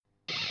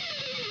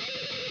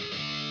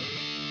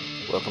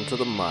Welcome to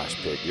the Mosh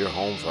Pit, your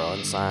home for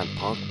unsigned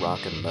punk, rock,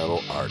 and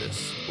metal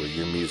artists, where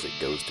your music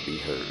goes to be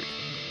heard.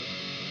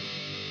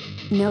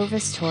 Nova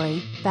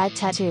Story, Bad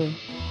Tattoo.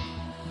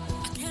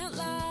 I can't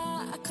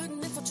lie, I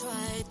couldn't if I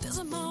tried. There's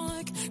a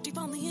mark deep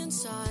on the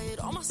inside,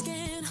 on my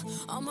skin,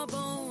 on my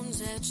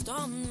bones, etched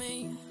on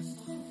me.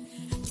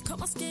 You cut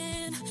my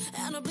skin,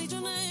 and I bleed your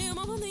name.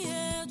 I'm on the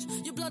edge,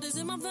 your blood is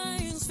in my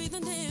veins. Feed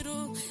the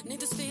needle, need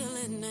this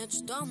feeling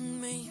etched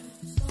on me.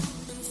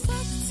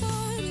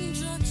 Infected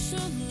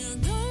injection you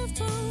gave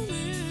to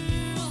me,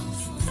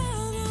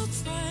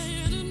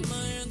 penetrated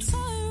my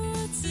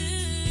entirety.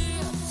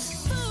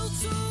 Fell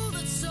to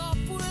the top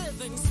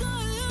with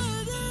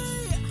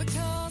anxiety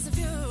because of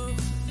you.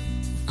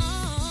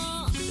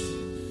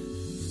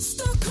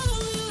 Stuck on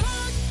me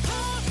like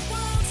hot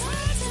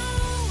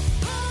tattoo,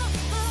 hot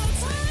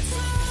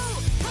tattoo,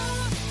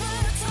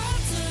 hot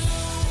tattoo.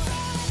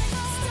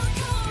 Stuck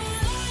on me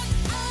like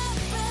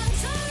hot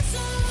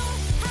tattoo,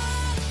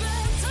 hot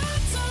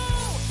tattoo,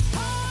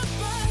 hot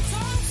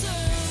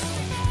tattoo.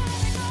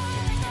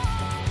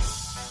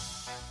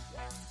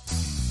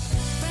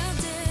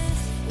 Bandit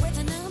with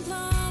an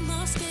implant on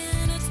my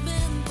skin, it's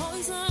been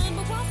poisoned,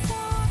 but what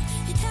for?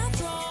 You can't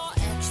draw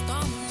etched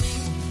on me.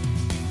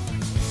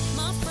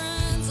 My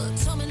friends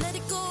told me let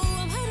it go,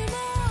 I'm hurting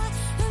more.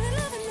 Let me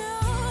live it now,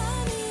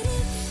 I need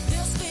it.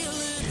 This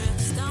feeling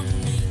etched on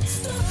me.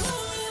 Stuck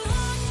on me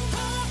like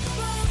hot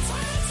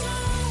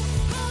tattoo,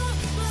 hot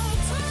tattoo,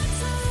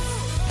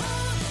 hot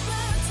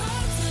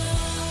tattoo.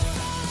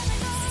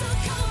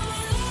 Stuck on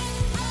me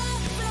like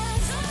hot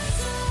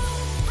tattoo,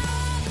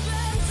 hot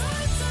tattoo,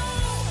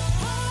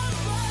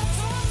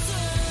 hot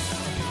tattoo.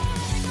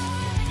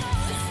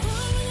 It's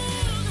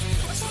burning,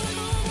 I try to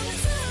know what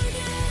it's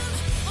again.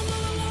 I'm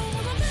all alone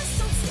with my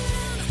messed up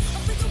skin. I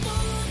think of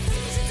all the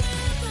things you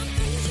did, the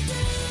things you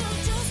did. I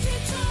just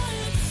keep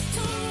trying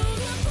to ruin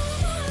your my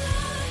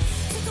life.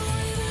 Take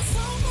away this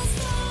almost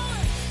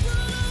life, but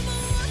I'm a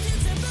lucky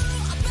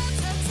debut, a bad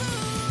tattoo.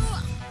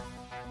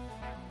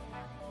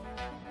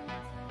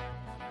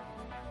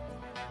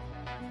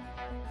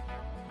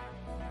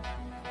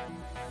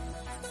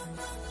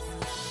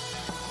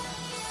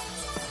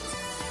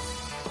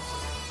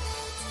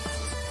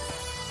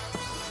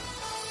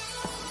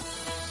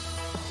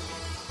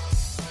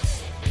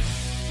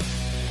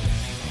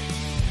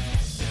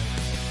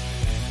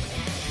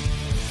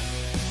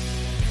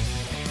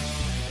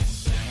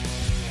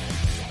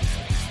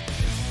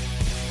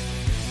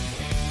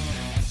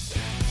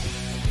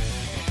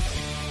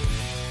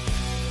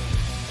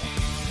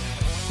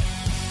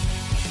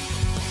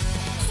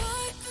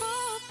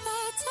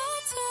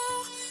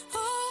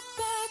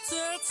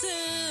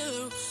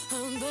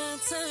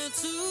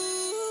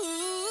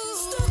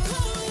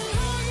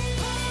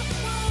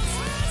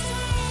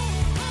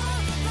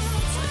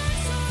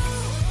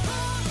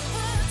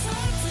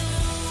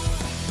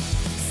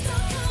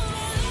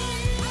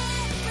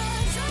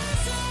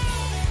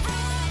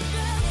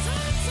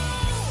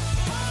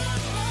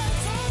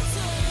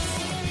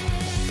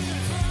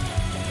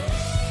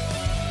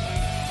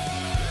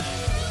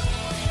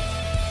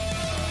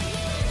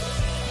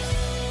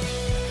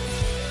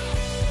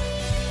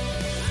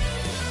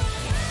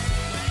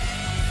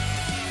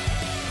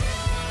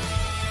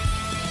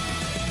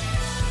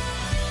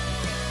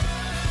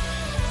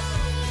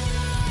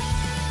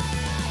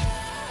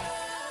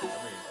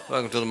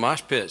 Welcome to the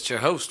Mosh Pit. It's your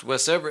host,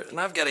 Wes Everett, and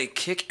I've got a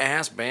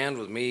kick-ass band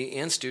with me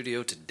in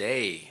studio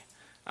today.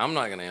 I'm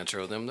not going to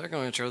intro them. They're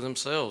going to intro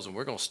themselves, and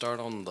we're going to start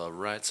on the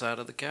right side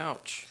of the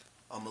couch.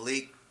 I'm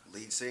Malik,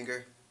 lead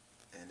singer,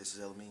 and this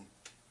is Amin.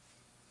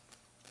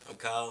 I'm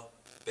Kyle,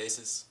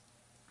 bassist.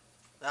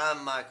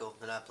 I'm Michael,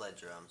 and I play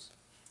drums.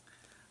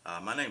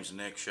 My name's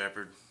Nick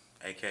Shepard,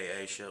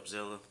 a.k.a.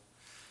 Shepzilla,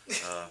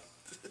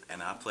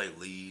 and I play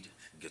lead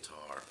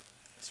guitar.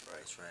 That's right.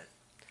 That's right.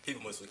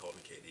 People mostly call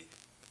me KD,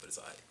 but it's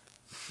alright.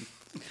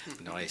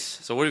 Nice.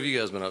 So what have you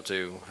guys been up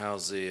to?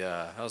 How's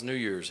New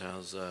Year's?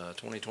 How's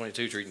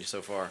 2022 treating you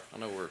so far? I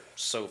know we're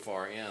so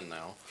far in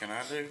now. Can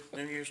I do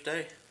New Year's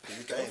Day?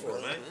 You go for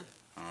it, man.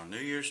 On New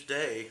Year's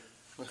Day,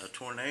 a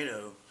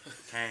tornado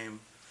came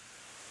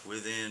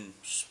within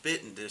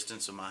spitting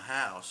distance of my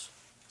house.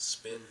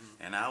 Spit.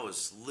 And I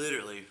was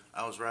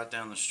right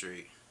down the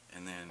street,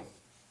 and then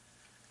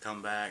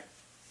come back,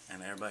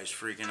 and everybody's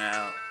freaking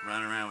out,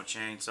 running around with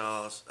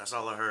chainsaws. That's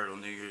all I heard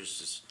on New Year's,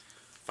 just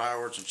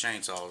fireworks and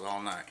chainsaws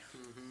all night.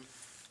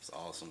 It's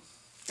awesome.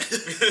 I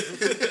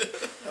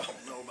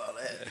don't know about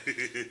that.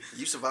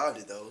 You survived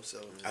it though,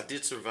 so I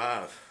did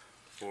survive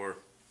for,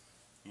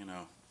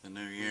 the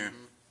new year.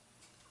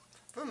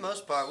 For the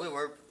most part, we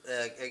were,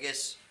 I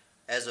guess,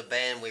 as a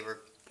band, we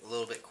were a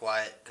little bit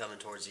quiet coming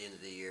towards the end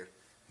of the year,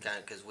 kind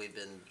of because we've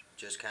been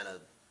just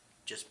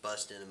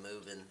busting and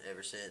moving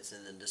ever since,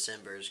 and then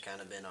December has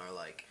kind of been our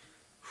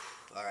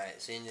all right,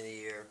 it's the end of the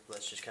year,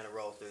 let's just kind of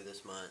roll through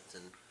this month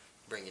and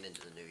bring it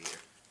into the new year.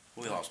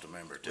 We lost a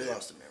member too. We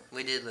lost a member.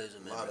 We did lose a A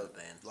member lot of of the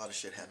band. a lot of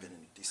shit happened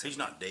in December. He's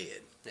not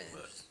dead. Yeah,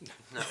 But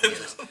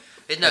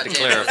it's not to jamming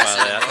clarify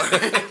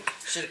that.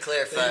 Should have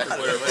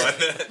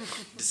clarified.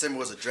 December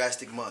was a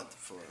drastic month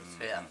for us.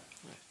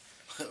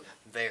 Yeah.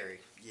 Very.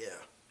 Yeah.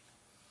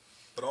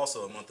 But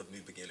also a month of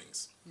new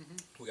beginnings.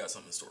 We got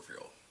something in store for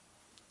y'all.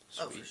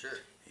 Oh, for sure.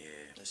 yeah,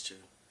 That's true.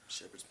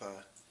 Shepherd's pie.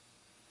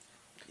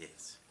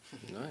 yes.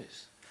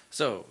 Nice.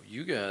 So,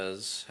 you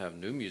guys have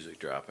new music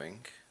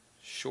dropping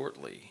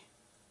shortly.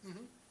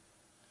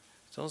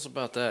 Tell us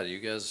about that. You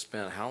guys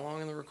spent how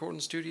long in the recording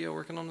studio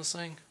working on this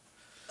thing?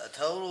 A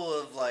total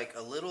of like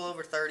a little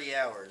over 30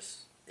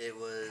 hours. It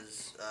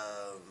was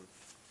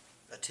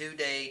a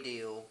 2-day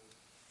deal,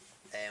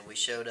 and we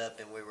showed up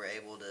and we were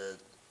able to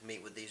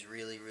meet with these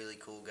really, really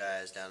cool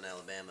guys down in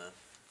Alabama.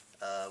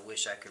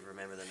 Wish I could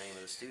remember the name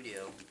of the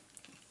studio.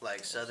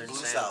 Like Southern Blue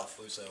Sound. South.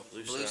 Blue South.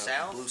 Blue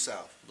South? Blue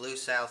South. Blue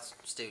South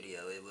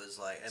Studio. It was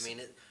like, I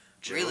mean,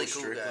 Joe really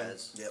cool Strickland?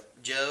 guys. Yep.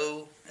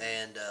 Joe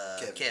and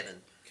Kevin. Kevin.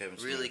 Kevin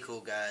Really Smith.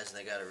 cool guys, and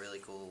they got a really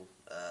cool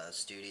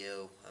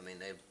studio. I mean,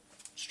 they're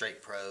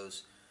straight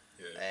pros.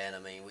 Yeah. And I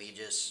mean,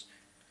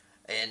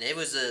 and it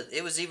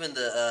was even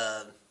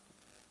the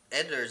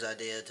editor's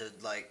idea to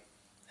like,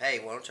 hey,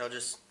 why don't y'all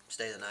just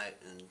stay the night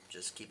and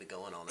just keep it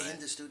going all night? In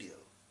the studio.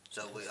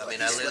 So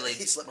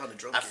He slept on the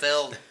drum I kit.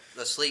 fell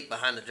asleep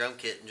behind the drum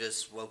kit and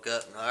just woke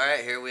up. And, all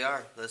right, here we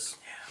are. Let's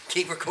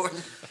keep recording.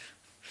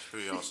 It's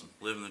pretty awesome.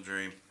 Living the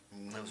dream.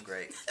 That was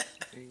great.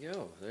 There you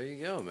go. There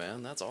you go,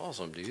 man. That's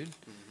awesome, dude.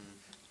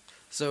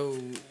 So,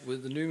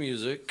 with the new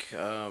music,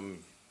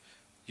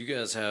 you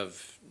guys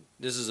have,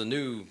 this is a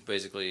new,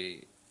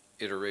 basically,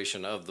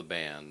 iteration of the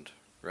band,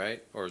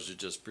 right? Or is it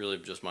just really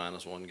just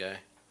minus one guy?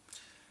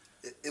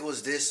 It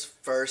was this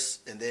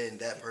first, and then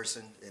that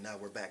person, and now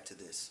we're back to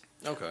this.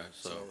 Okay,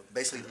 So so,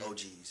 basically the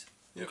OGs.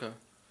 okay.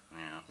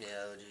 Yeah. Yeah,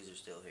 OGs are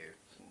still here.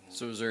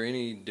 So is there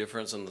any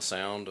difference in the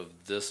sound of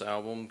this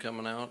album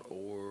coming out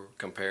or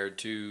compared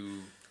to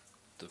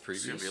the It's gonna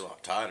previous? be a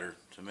lot tighter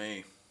to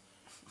me.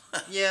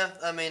 Yeah,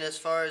 I mean, as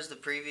far as the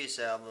previous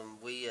album,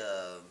 we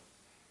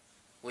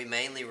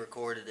mainly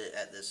recorded it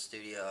at this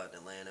studio out in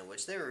Atlanta,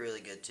 which they were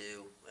really good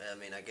too. I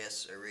mean, I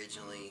guess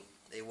originally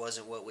it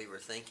wasn't what we were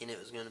thinking it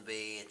was going to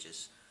be.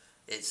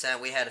 It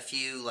sounded. We had a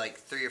few, like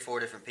 3 or 4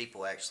 different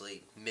people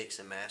actually mix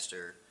and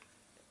master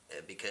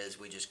because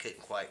we just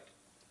couldn't quite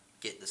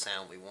get the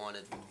sound we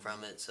wanted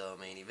from it. So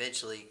I mean,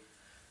 eventually,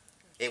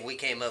 we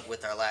came up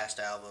with our last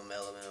album,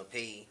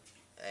 LMNOP,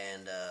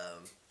 and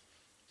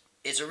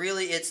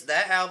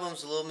that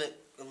album's a little bit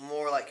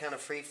more like kind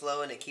of free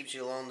flowing. It keeps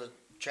you along the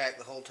track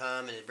the whole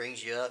time, and it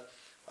brings you up.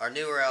 Our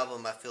newer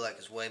album, I feel like,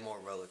 is way more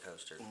roller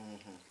coaster.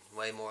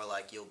 Way more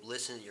like you'll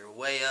listen, you're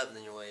way up, and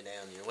then you're way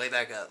down, and you're way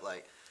back up.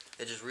 Like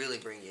it just really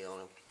brings you on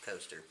a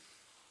coaster.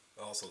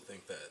 I also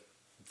think that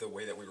the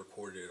way that we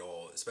recorded it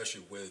all,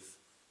 especially with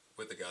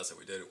the guys that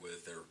we did it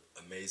with, they're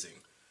amazing.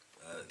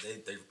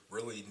 They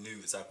really knew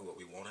exactly what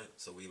we wanted,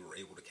 so we were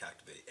able to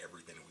captivate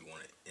everything that we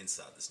wanted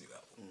inside this new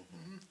album.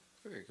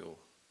 Very cool.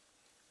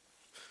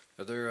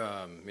 Are there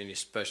any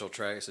special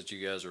tracks that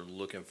you guys are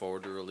looking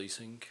forward to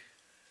releasing?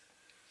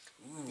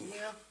 Ooh.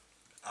 Yeah.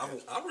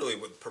 I really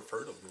would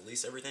prefer to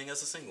release everything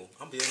as a single.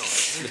 I'm being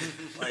honest.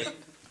 Like,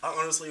 I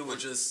honestly would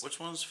just. Which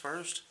one's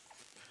first?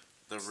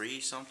 The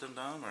something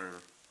dumb or?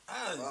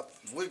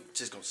 We're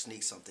just gonna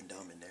sneak something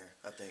dumb in there,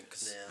 I think.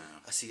 'Cause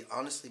I see.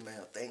 Honestly, man,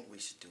 I think we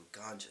should do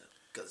Ganja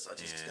because I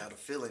just got a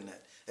feeling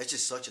that it's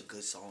just such a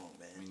good song,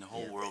 man. I mean, the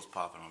whole world's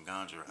popping on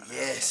ganja right now.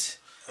 Yes.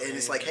 And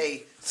it's like,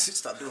 hey,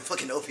 stop doing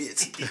fucking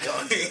opiates. Eat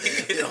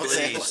ganja. You know what I'm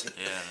saying? Please. Like,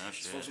 Yeah, no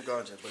just shit. smoke some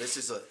ganja. But it's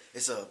just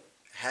it's a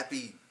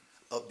happy,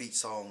 upbeat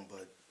song,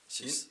 but it's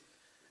just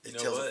it You know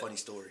tells what? a funny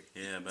story.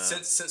 Yeah, but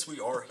Since we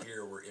are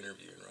here, we're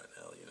interviewing right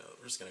now.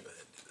 We're just gonna go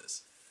ahead and do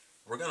this.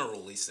 We're gonna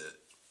release it.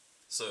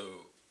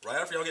 So right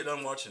after y'all get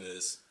done watching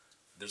this,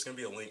 there's gonna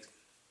be a link.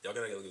 Y'all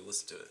gotta go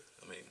listen to it.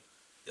 I mean,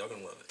 y'all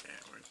gonna love it.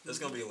 There's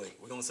gonna be a link.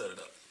 We're gonna set it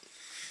up.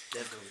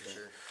 Definitely for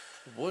sure.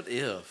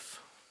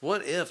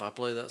 What if I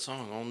play that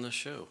song on this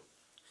show?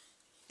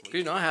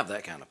 You know, I have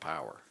that kind of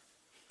power.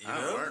 You know?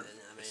 I mean,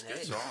 it's a hey,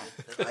 good song.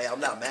 I'm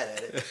not mad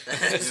at it.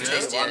 that's a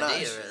tasty Why not?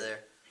 idea right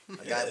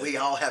there. We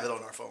all have it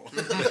on our phone.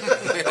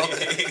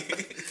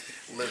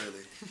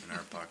 Literally. In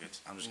our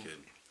pockets. I'm just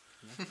kidding.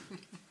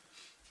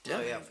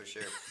 Oh yeah, for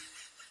sure.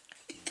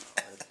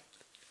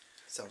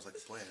 Sounds like a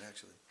plan,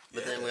 actually.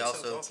 But Yeah, then we that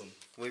sounds also awesome.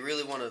 we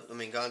really want to. I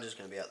mean, Ganja's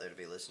going to be out there to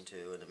be listened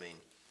to, and I mean,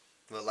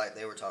 well, like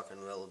they were talking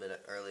a little bit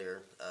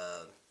earlier.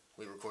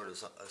 We recorded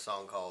a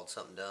song called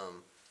 "Something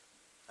Dumb,"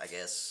 I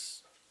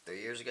guess 3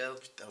 years ago.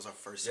 That was our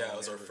first Yeah, song it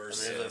was our ever.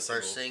 first. I mean, it was our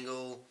first single.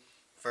 single,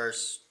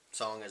 first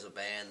song as a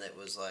band that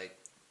was like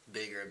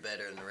bigger and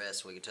better than the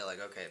rest. We could tell like,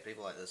 okay,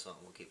 people like this song,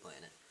 we'll keep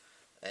playing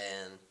it.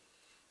 And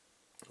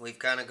we've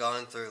kind of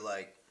gone through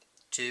like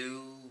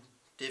 2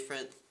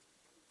 different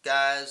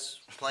guys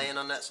playing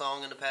on that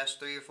song in the past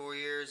 3 or 4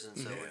 years, and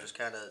so we're just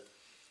kind of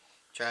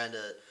trying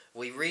to.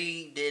 We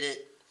redid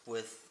it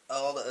with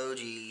all the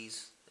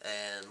OGs,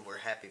 and we're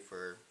happy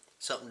for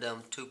Something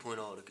Dumb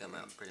 2.0 to come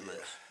out pretty much.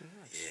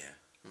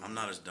 Yeah. I'm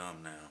not as dumb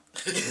now.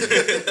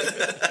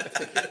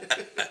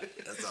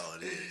 That's all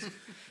it is.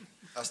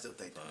 I still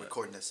think that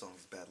recording that song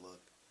is bad luck.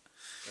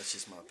 That's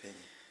just my opinion.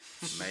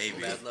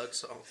 Maybe. Bad luck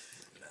song.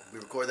 We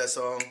record that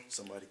song,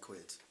 somebody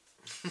quits.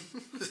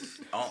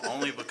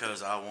 Only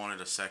because I wanted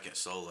a second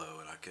solo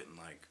and I couldn't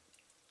like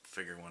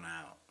figure one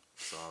out.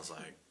 So I was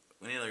like,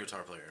 we need a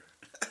guitar player.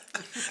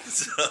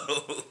 So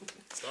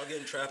Stop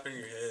getting trapped in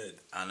your head.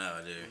 I know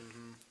I do.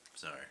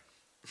 Sorry.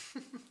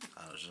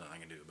 There's nothing I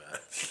can do about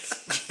it.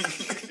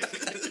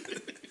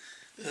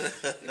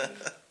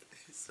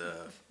 So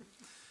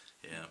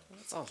yeah.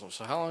 That's awesome.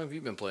 So how long have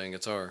you been playing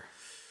guitar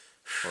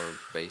or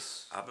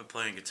bass? I've been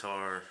playing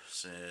guitar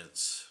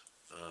since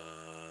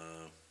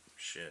I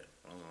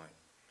was like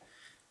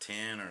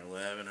 10 or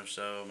 11 or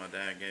so. My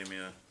dad gave me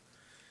a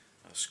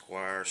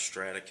Squier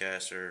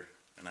Stratocaster,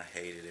 and I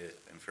hated it.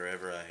 And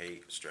forever I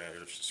hate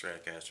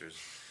Stratocasters.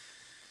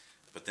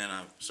 But then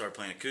I started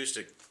playing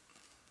acoustic.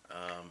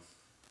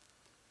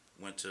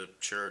 Went to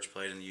church,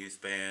 played in the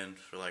youth band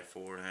for like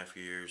 4.5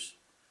 years.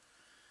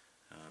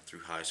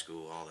 Through high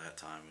school, all that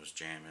time was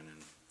jamming,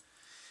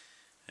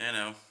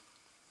 and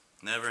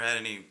never had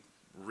any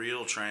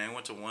real training.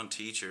 Went to one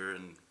teacher,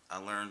 and I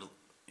learned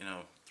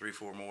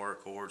 3-4 more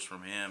chords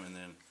from him, and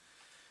then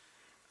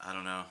I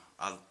don't know.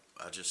 I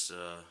just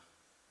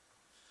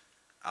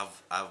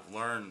I've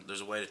learned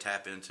there's a way to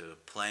tap into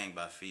playing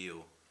by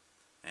feel,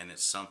 and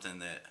it's something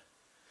that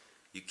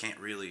you can't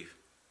really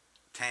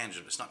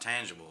tangible. It's not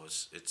tangible.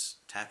 It's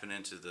tapping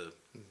into the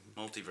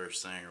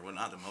multiverse thing, or well,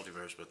 not the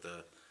multiverse, but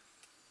the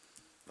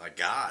like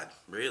God,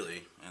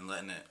 really, and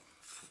letting it,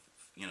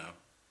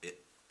 it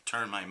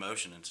turn my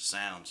emotion into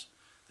sounds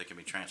that can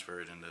be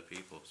transferred into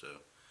people. So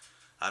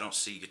I don't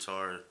see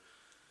guitar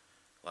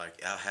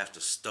like I have to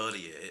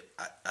study it.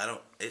 I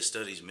don't. It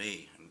studies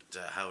me and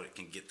how it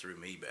can get through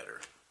me better.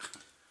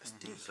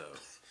 So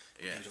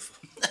yeah,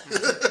 Beautiful.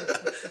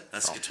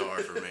 that's guitar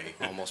for me.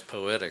 Almost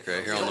poetic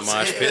right here on the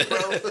mosh pit.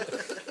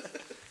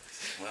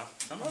 Well,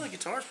 some other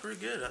guitar's pretty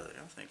good. I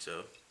think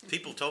so.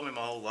 People told me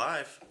my whole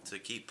life to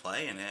keep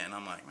playing it, and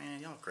I'm like, man,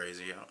 y'all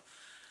crazy.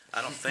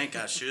 I don't think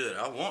I should.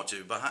 I want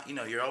to, but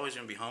you're always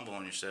gonna be humble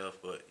on yourself.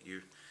 But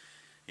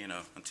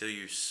until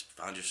you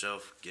find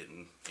yourself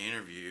getting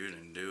interviewed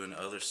and doing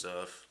other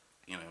stuff,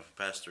 the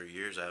past 3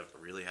 years I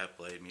really have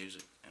played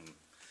music and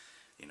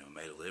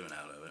made a living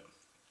out of it.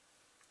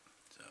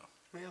 So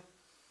Yeah.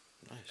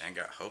 Nice. and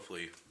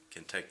hopefully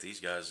can take these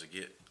guys to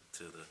get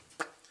to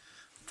the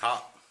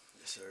top.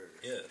 Yes, sir.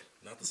 Yeah,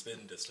 not the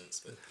spitting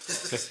distance, but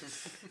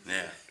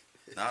Yeah.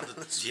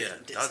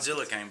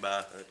 Godzilla came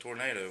by, a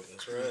tornado.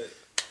 that's right.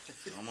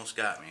 Almost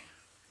got me,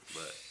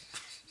 but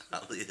I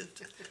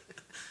lived.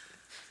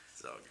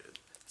 It's all good.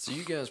 So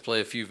you guys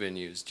play a few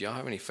venues. Do y'all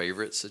have any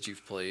favorites that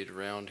you've played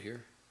around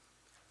here?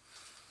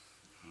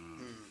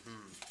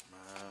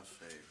 My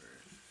favorite.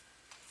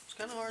 It's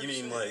kind of hard You to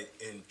mean say.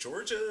 like in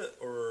Georgia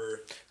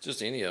or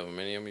Just any of them.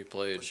 Any of them you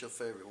played? What's your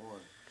favorite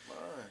one?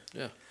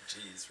 Mine.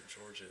 geez for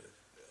Georgia?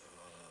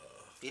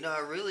 I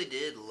really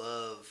did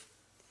love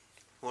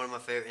one of my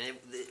favorite.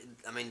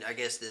 And I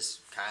guess this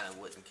kind of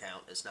wouldn't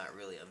count. It's not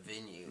really a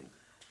venue,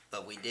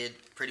 but we did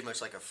pretty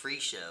much like a free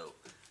show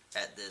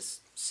at this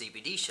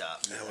CBD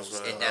shop That was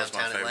in my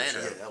downtown favorite Atlanta. show.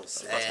 Yeah, that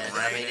was And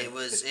raining.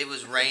 it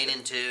was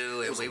raining too,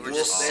 and was we a were wolf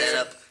just set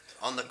there. up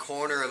on the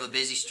corner of a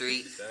busy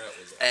street. That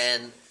was awesome.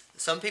 And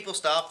some people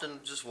stopped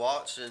and just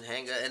watched and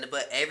hang out,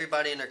 but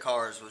everybody in their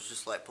cars was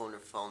just like pulling their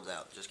phones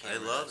out, just They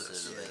cameras. loved and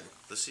us. everything.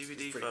 The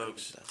CBD Freaking-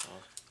 folks. That's awesome.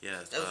 Yeah,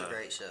 That was a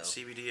great show.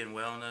 CBD and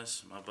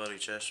wellness. My buddy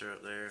Chester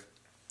up there.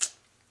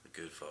 The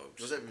good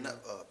folks. Was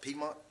that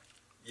Piedmont?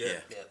 Yeah.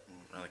 Yeah,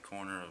 Around the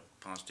corner of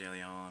Ponce de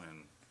Leon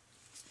and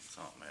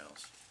something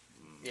else.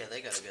 yeah, they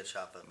got a good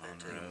shop up there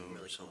too. Monroe,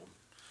 Really cool.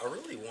 I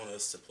really want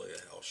us to play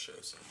a house show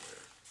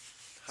somewhere.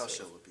 House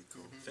So- show would be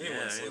cool. If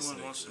anyone's anyone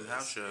listening wants to some this,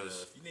 house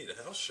shows. if you need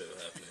a house show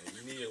happening,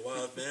 you need a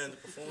live band to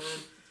perform.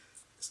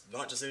 It's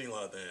not just any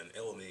live band.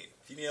 Elamine.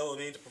 If you need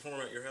Elamine to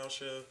perform at your house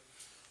show,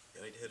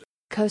 you need to hit it.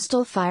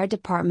 Coastal Fire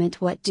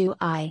Department. What do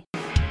I?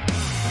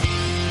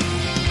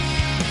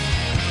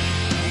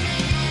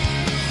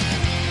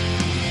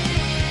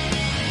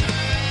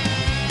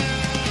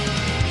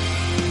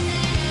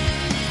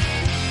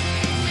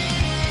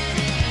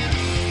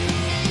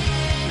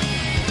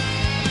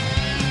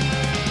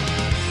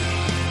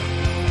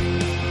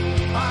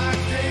 I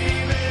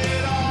gave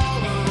it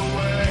all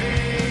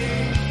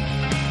away.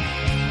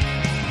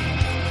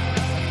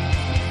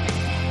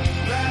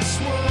 That's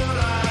what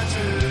I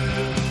do.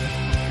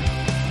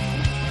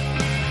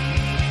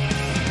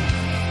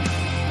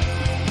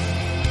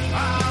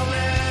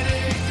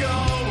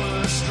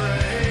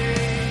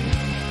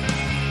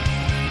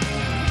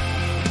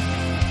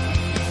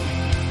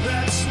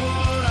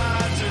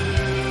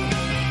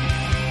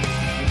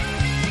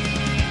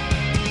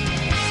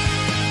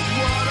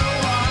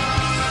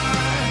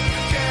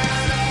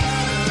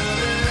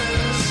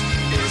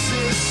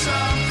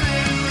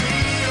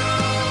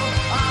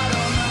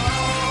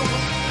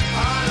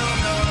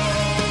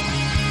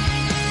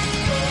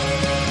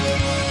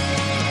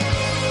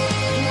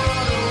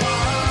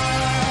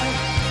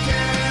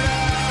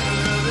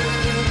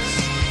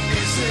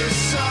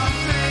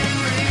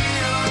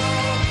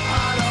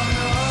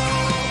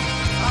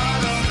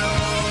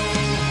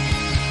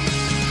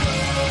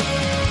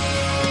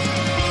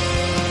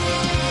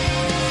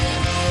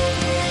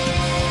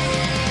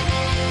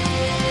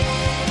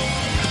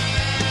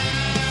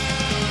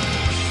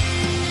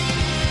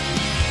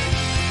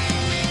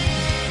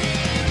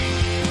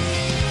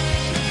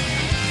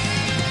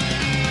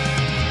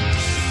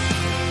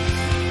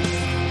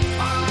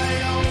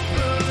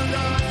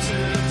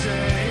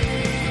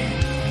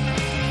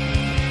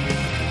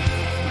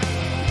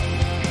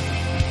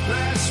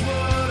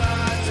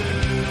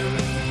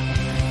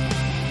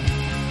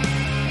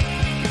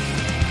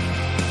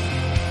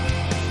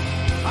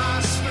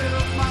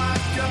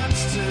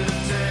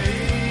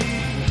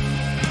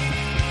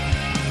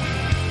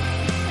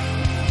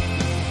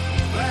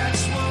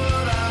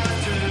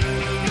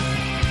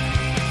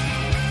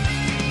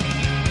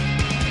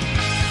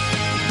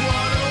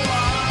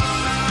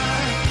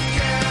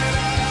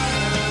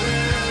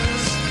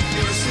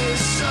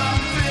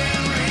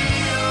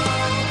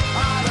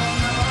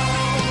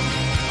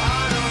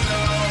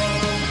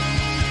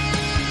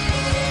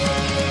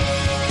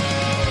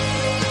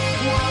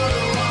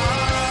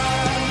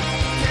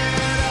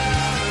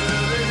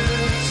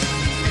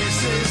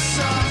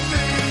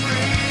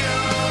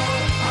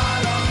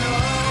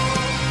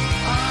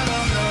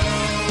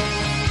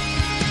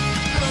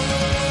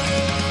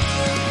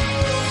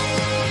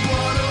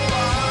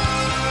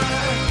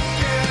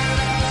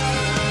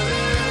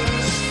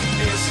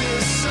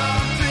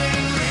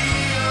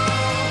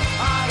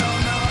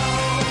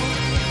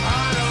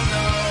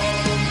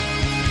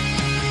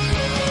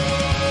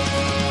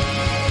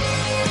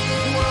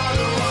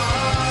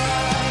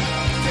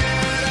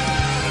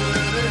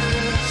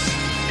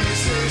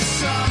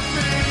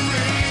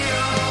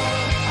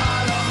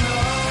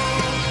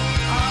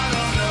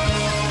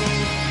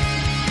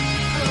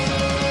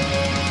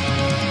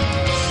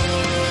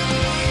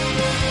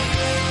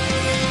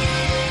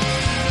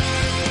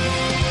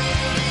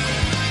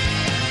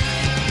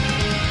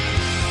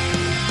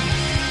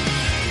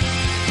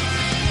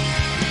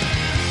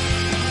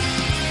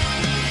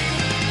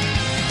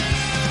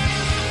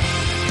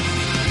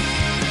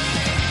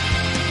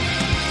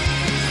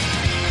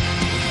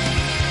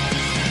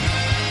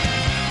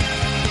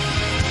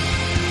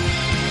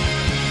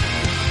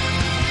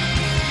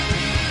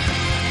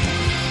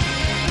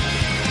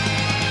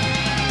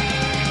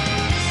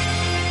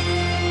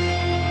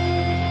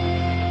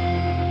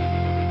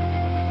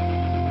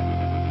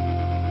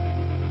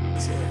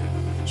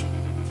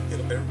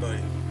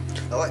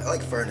 I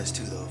like Furnace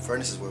too though.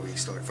 Furnace is where we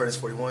started. Furnace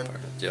 41.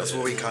 That's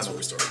where we kind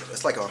of started.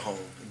 It's like our home.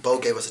 Bo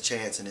gave us a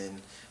chance, and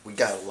then we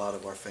got a lot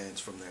of our fans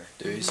from there.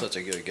 Dude, he's such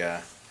a good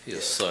guy. He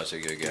is such a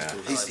good guy.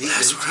 He's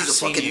I've a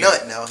seen fucking you.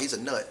 nut now. He's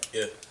a nut.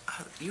 Yeah.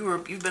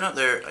 You've been up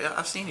there.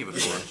 I've seen you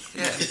before.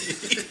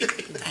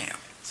 Yeah. Damn.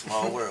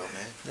 Small world,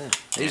 man.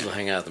 I usually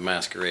hang out at the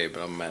Masquerade,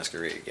 but I'm a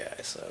Masquerade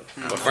guy, so.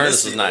 But I Furnace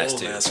miss is the nice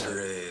old too.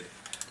 Masquerade.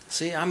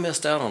 See, I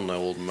missed out on the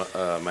old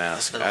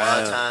mask. Spent a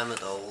lot of time at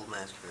the old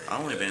Masquerade. I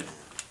only been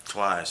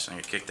twice and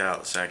got kicked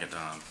out the second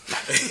time.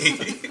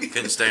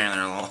 Couldn't stay in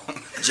there long.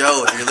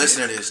 Joe, if you're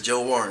listening to this,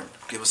 Joe Warren,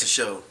 give us a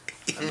show.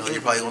 I know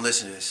you're probably gonna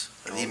listen to this.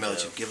 I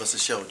emailed you. Give us a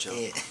show, Joe.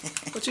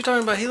 What you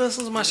talking about? He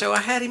listens to my show. I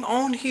had him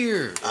on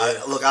here.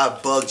 I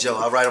bug Joe.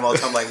 I write him all the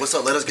time like, "What's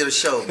up? Let us get a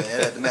show,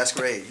 man, at the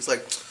Masquerade." He's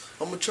like,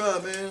 "I'm gonna try,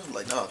 man." I'm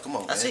like, "No, come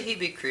on, man." I see he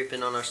be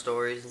creeping on our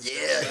stories. And Yeah,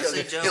 stuff. I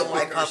see Joe he'll will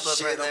like our pop up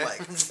shit. right I'm there.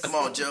 like, "Come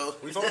on, Joe."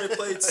 We've already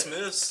played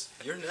Smiths.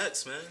 You're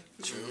next, man.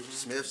 True.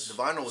 Smith's the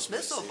vinyl was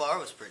Smith's pretty old bar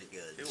was pretty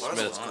good. It Vinyl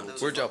was was fun. cool.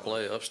 Where'd y'all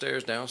play?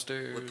 Upstairs,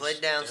 downstairs? We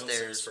played Downstairs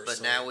downstairs, first but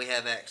time. now we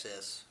have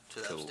access to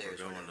the Cool, upstairs.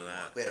 We're going to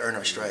that. We had to earn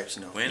our stripes,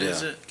 you know. When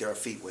is it? Get our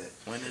feet wet.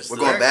 When is We're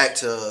the- going back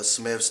to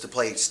Smith's to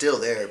play. Still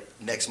there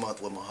next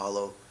month with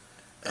Mahalo.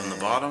 on the And-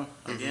 bottom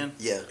again?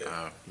 Yeah.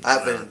 Uh, I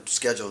haven't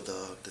scheduled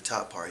the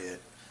top part yet,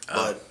 Oh.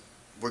 but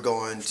we're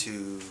going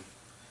to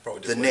Probably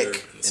the just later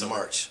Nick in summer.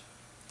 March.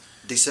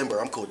 December.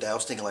 I'm cool with that. I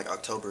was thinking like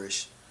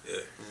October-ish. Yeah.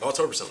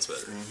 October sounds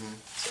better. Mm-hmm.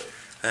 So,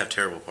 I have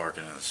terrible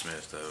parking at the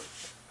Smith though.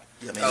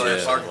 Yeah, Oh, man. yeah,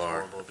 It's parking's bar,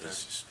 horrible but up there.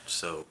 it's just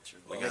so.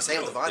 we Yeah,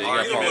 same with the Yeah, vinyl. you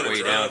got You don't part wanna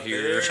way drive down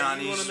here. there. You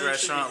Chinese wanna make sure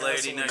restaurant you have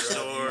lady someone next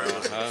drive door.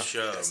 you. Uh-huh.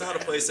 Show. It's not a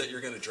place that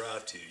you're going to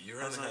drive to. You're I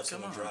going was to like, have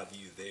someone come on. drive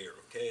you there,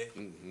 okay?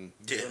 Mm-hmm.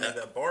 You don't have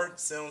that bar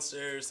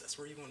downstairs. That's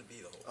where you want to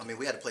be the whole I time. mean,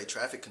 we had to play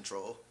traffic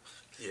control.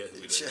 Yeah,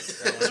 we did.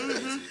 That was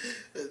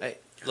crazy. Hey,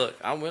 look,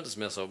 I went to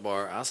Smith's Old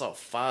Bar. I saw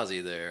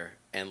Fozzie there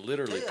and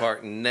literally Yeah.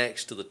 parked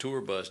next to the tour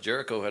bus.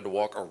 Jericho had to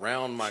walk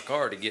around my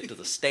car to get to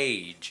the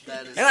stage.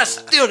 That is And I cool.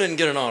 still didn't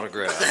get an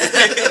autograph.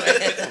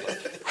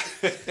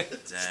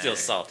 Still Dang.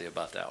 salty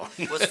about that one.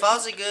 Was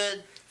Fozzie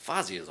good?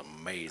 Fozzie is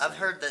amazing. I've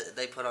heard that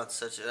they put on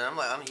such. And I'm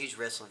a huge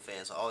wrestling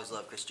fan, so I always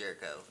loved Chris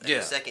Jericho. And Yeah.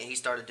 The second he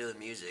started doing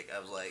music, I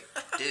was like,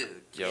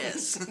 dude, Yep.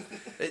 yes.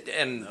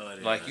 And No, I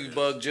didn't like know you that.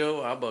 bug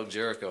Joe, I bug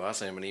Jericho. I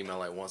send him an email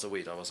like once a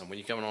week. I was like, when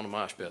you coming on the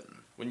mosh pit?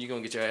 When you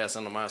gonna get your ass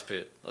on the mosh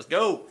pit? Let's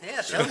go.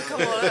 Yeah, tell him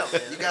come on out,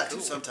 man. You got to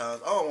Cool.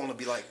 sometimes. I don't want to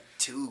be like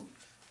too.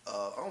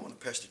 I don't want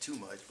to pester too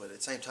much, but at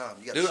the same time,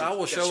 you got. Dude, I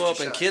will show up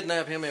and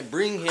kidnap him and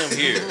bring him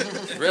here.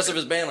 The rest of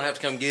his band will have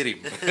to come get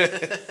him.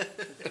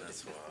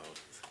 That's wild.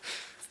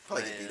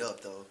 Probably get beat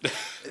up though. It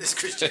is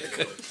Chris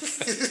Jericho.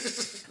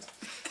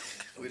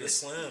 We just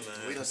slam,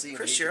 man. We don't see him.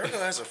 Chris Jericho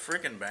has a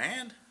freaking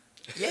band?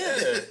 Yeah,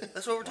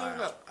 that's what we're talking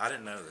Wow. about. I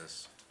didn't know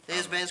this.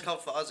 His band's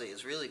called Fozzie.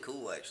 It's really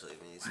cool, actually. I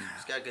mean,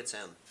 he's got a good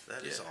sound.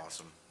 That is Yeah.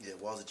 awesome. Yeah,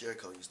 Walls of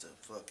Jericho used to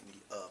fuck me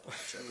up.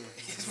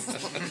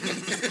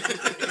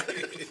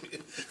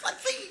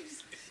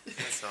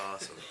 That's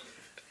awesome.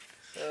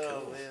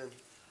 Oh, man.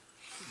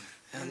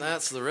 And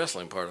that's the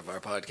wrestling part of our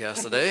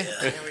podcast today.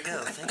 There we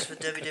go. Thanks for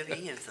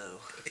WWE info.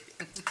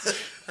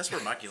 That's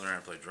where Mikey learned how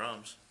to play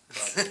drums.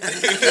 In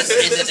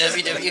the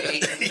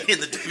WWE. In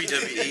the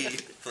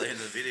WWE, playing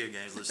the video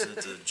games, listening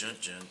to Junt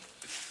Junt.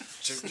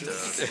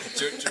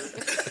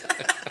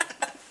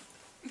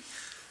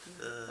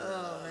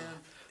 Oh, man.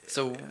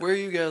 So where are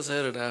you guys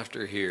headed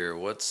after here?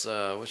 What's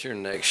your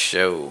next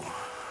show?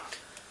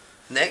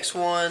 Next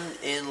one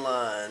in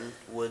line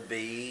would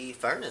be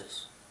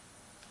Furnace.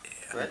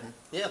 Right?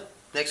 Yeah.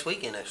 Next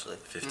weekend, actually.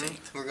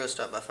 15th. We're going to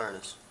stop by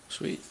Furnace.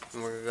 Sweet.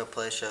 And we're going to go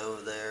play a show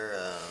over there.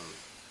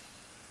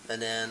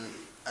 And then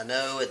I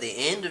know at the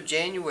end of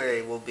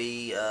January will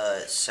be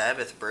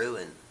Sabbath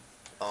Brewing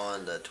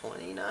on the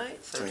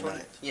 29th? Or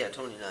 29th. Yeah,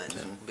 29th.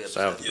 We'll be up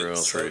Sabbath to Brewing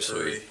was pretty South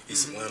Philly, sweet.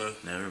 East Atlanta.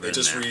 Never They been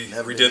just there.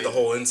 Never redid been. the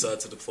whole inside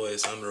to the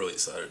place. I'm really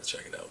excited to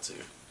check it out too.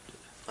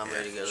 I'm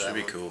ready to go to Should that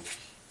be one. cool.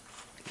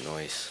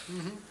 Nice.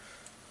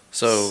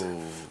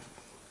 So,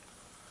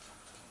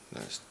 I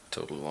just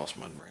totally lost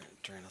my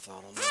train of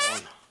thought on that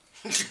one.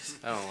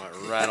 I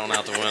don't know, right on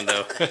out the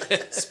window.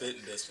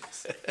 Spitting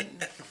distance.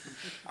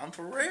 I'm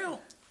for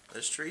real.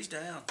 There's trees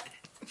down.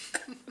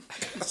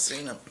 I've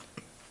seen them.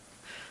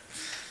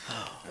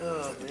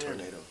 Oh, man.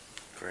 Tornado.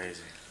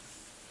 Crazy.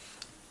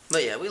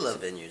 But yeah, we love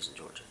venues in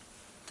Georgia.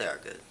 They are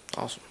good.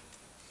 Awesome.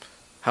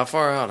 How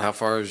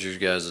far is your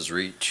guys'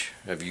 reach?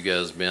 Have you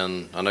guys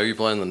been, I know you're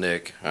playing the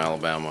Nick,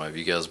 Alabama. Have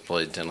you guys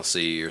played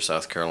Tennessee or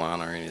South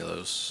Carolina or any of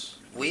those?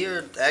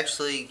 We've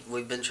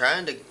been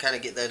trying to kind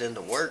of get that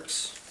into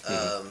works.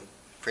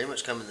 Pretty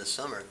much coming this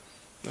summer.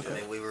 Okay. I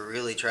mean, we were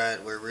really trying.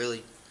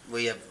 I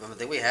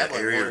think we have The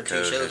like area one or two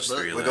code shows has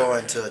booked. three We're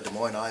going to Des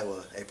Moines,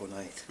 Iowa, April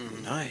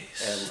 9th,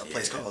 Nice. and a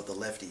place called the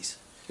Lefties.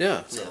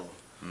 Yeah. So,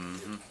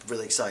 Mm-hmm.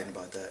 really excited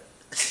about that.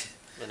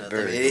 And,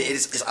 Very I mean, cool.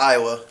 it's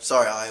Iowa.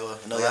 Sorry, Iowa.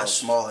 I know y'all Last-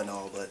 small and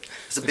all, but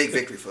it's a big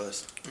victory for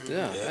us.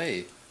 Yeah, Yeah.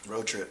 hey,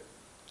 Road trip.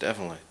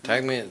 definitely.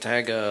 Tag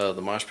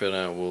the Mosh Pit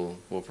out.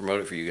 We'll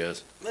promote it for you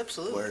guys.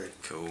 Absolutely. Word.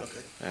 Cool.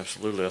 Okay.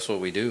 Absolutely. That's what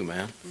we do,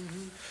 man.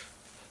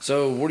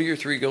 So, what are your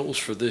 3 goals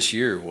for this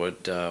year?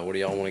 What do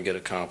y'all want to get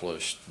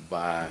accomplished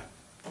by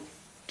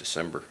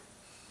December?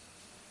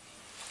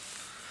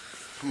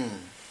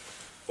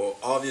 Well,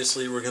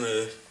 obviously, we're going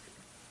to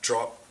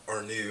drop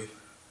our new.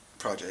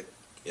 Project.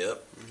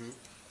 Yep.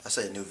 I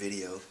say a new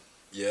video.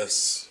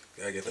 Yes.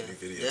 Gotta get that new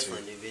video,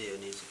 Definitely too. a new video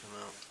needs to come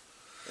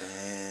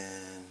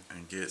out.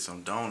 And get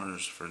some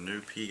donors for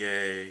new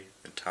PA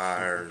and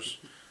tires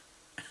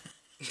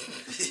and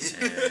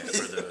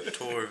for the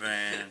tour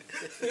van.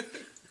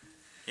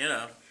 You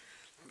know,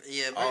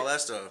 Yeah, all that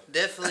stuff.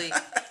 definitely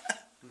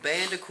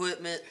band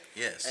equipment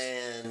Yes.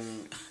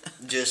 and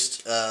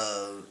just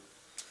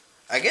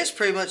I guess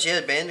pretty much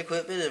band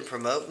equipment and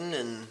promoting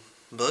and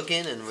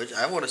booking and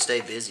I want to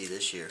stay busy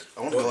this year.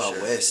 I want to go For out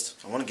sure. west.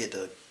 I want to get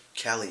to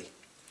Cali,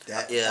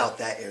 Yeah. out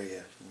that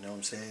area. You know what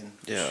I'm saying?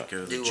 Yeah.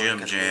 Go to Do the wanna Gym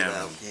kinda Jam, move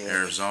out. Yeah.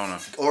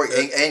 Arizona. Or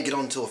and get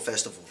onto a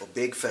festival, a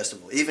big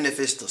festival, even if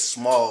it's the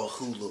small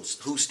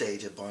Who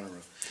stage at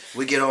Bonnaroo.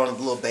 We get on a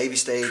little baby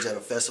stage at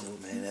a festival,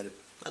 man.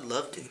 I'd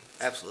love to.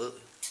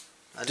 Absolutely.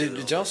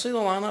 Did y'all see the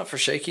lineup for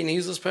Shaky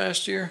Knees this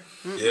past year?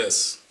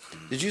 Yes.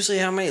 Did you see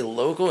how many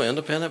local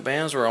independent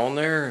bands were on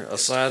there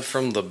aside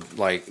from the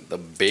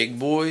big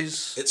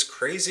boys? It's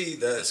crazy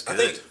that That's I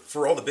good. think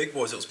for all the big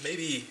boys, it was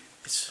maybe.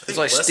 I It's think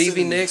like less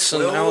Stevie than Nicks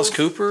and 12. Alice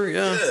Cooper,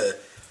 yeah. Yeah.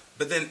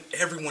 But then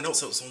everyone else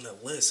that was on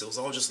that list, it was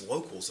all just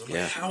locals. I'm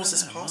Yeah. like, how is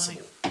this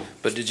possible?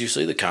 But did you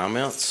see the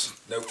comments?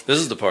 Nope. This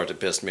is the part that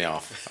pissed me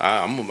off.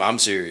 I'm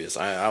serious.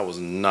 I was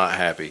not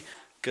happy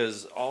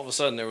because all of a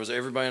sudden there was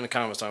everybody in the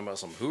comments talking about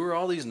something. Who are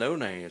all these no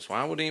names?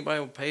 Why would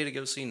anybody pay to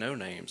go see no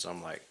names?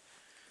 I'm like,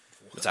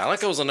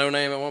 Metallica was a no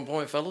name at one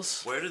point,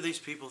 fellas. Where do these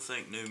people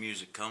think new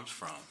music comes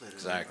from?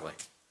 Exactly.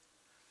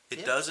 It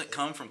Yeah. doesn't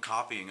come from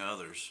copying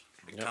others.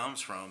 It Yep.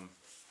 comes from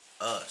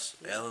us,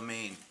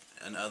 Amin,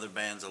 and other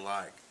bands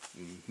alike.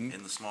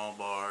 In the small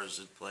bars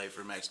that play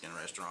for Mexican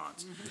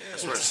restaurants.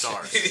 That's where it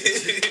starts.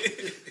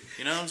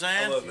 You know what I'm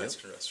saying? I love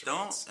Mexican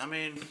restaurants.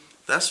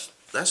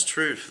 That's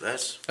truth.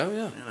 That's, Oh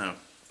yeah. you know.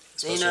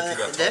 Especially You know, if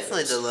you got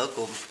definitely tacos. the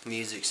local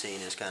music scene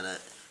is kind of.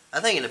 I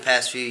think in the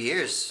past few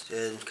years,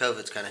 and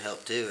COVID's kind of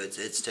helped too.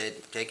 It's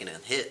taken a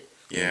hit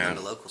Yeah. on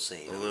the local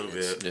scene. A I mean, little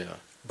it's- bit. Yeah.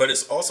 But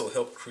it's also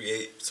helped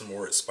create some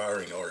more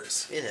aspiring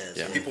artists. It has.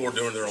 Yeah. People are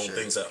doing their own Sure.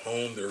 things at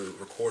home. They're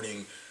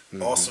recording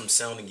awesome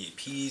sounding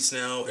EPs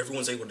now.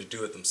 Everyone's able to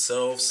do it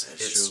themselves.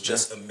 That's It's true.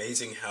 just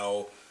amazing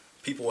how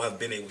people have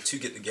been able to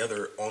get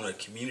together on a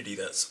community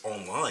that's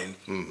online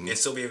and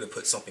still be able to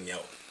put something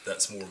out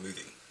that's more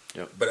moving.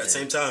 Yep. But at the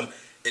same time,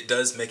 it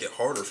does make it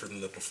harder for them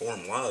to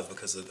perform live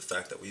because of the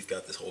fact that we've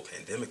got this whole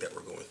pandemic that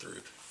we're going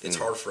through. It's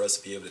hard for us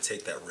to be able to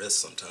take that risk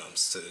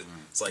sometimes.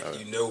 It's like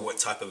you know what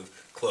type of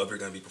club you're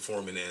going to be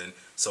performing in.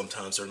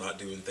 Sometimes they're not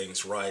doing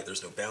things right.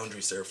 There's no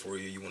boundaries there for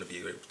you. You want to be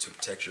able to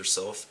protect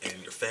yourself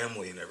and your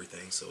family and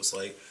everything. So it's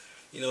like,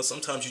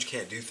 sometimes you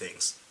can't do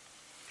things.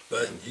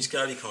 But you just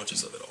got to be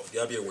conscious of it all. You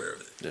got to be aware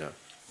of it. Yeah.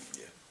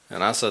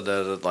 And I said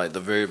that at like the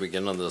very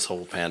beginning of this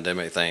whole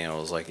pandemic thing. I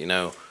was like,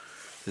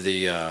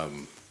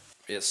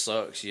 it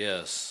sucks,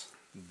 yes,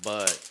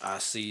 but I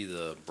see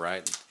the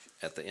bright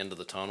at the end of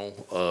the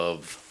tunnel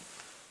of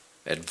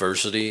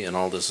adversity, and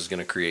all this is going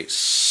to create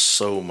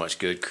so much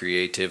good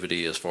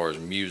creativity as far as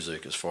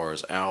music, as far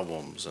as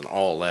albums, and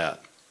all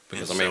that.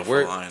 Because I mean,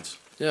 we're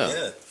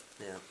yeah.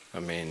 I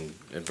mean,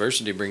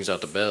 adversity brings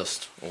out the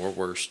best or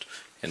worst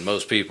in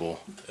most people.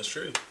 That's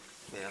true.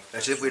 Yeah.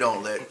 That's if we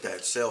don't let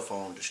that cell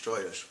phone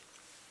destroy us.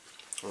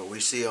 What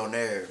we see on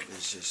there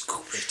is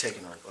it's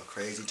taking a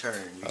crazy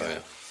turn. You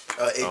got,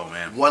 Oh,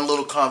 man. One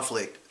little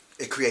conflict,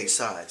 it creates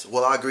sides.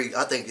 Well, I agree.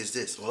 I think it's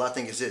this. Well, I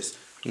think it's this.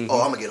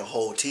 Oh, I'm gonna get a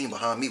whole team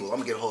behind me. Well, I'm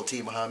gonna get a whole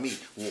team behind me.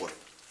 War.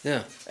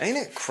 Yeah. Ain't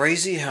it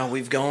crazy how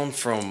we've gone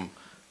from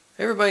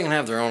everybody can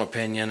have their own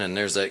opinion and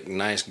there's that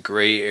nice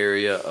gray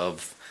area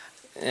of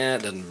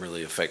it doesn't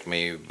really affect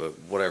me, but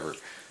whatever.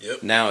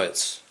 Yep. Now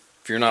it's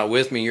if you're not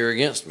with me, you're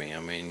against me. I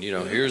mean,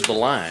 here's the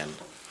line.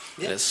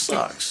 And it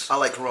sucks. I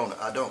like Corona.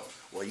 I don't.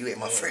 Well, you ain't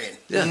my friend.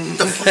 Yeah.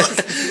 The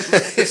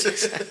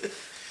fuck?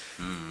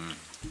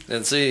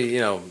 And see,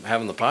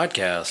 having the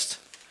podcast,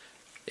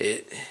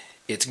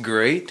 it's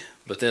great,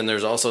 but then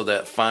there's also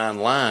that fine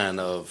line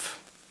of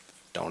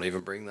don't even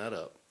bring that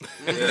up.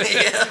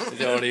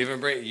 Don't even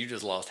bring. You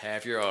just lost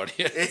half your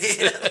audience.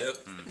 Yep.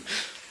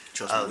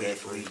 Trust Oh, me,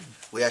 definitely.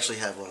 we actually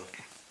have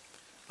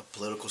a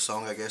political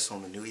song, I guess,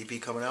 on the new EP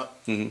coming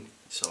out. Mhm.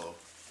 So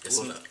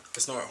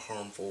It's not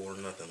harmful or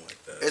nothing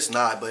like that. it's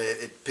not, but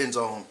it depends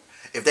on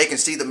if they can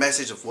see the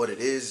message of what it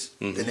is,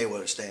 then they will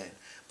understand.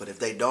 But if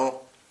they don't,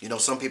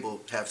 some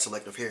people have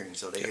selective hearing,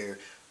 so they hear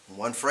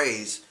one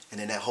phrase, and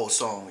then that whole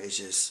song is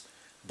just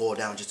boiled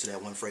down just to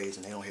that one phrase,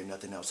 and they don't hear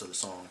nothing else of the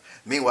song.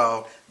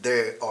 Meanwhile,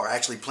 they are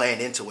actually playing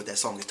into what that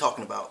song is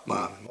talking about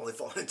by only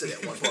falling into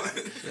that one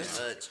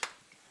part.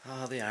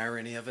 Ah, the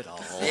irony of it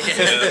all.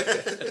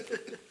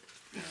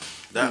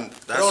 That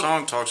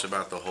song talks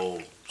about the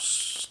whole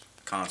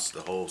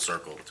the whole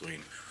circle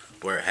between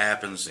where it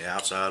happens, the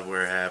outside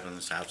where it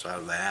happens, outside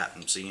of that,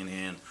 and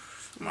CNN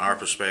from our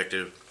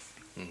perspective.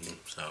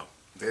 So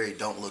Very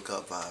don't look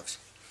up vibes.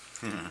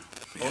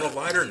 On a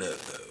lighter note,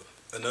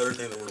 though, another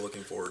thing that we're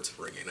looking forward to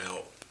bringing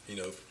out,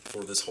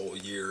 for this whole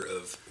year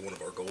of one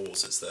of our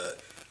goals is that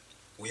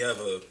we have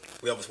a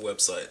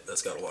website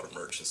that's got a lot of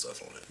merch and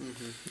stuff on it.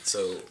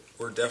 So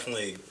we're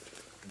definitely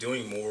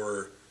doing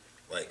more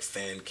like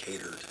fan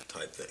catered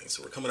type things.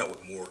 So we're coming out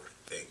with more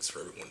things for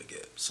everyone to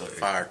get. So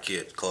fire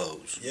kit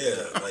clothes. Yeah,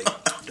 like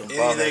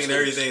anything and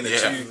everything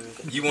that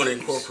you want to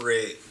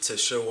incorporate to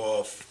show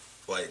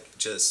off, like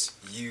just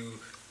you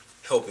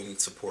helping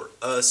support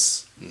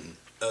us,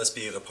 us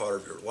being a part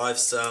of your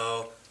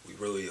lifestyle. We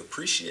really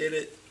appreciate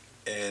it,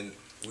 and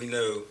we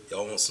know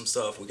y'all want some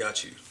stuff. We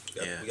got you.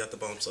 We got the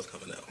bomb stuff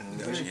coming out.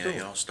 Yeah,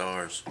 y'all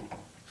stars.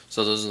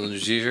 So those are the new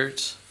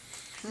t-shirts?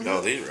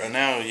 No, these right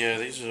now,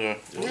 these are.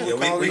 We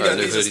got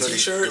these as hoodies.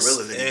 t-shirts,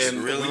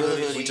 Gorilla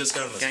and we just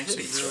got them as Gangsta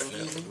hoodies right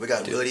now. We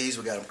got hoodies,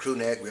 we got them crew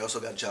neck. We also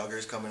got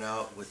joggers coming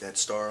out with that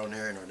star on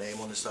there and our name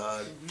on the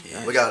side.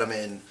 Yeah. We got them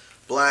in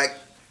black,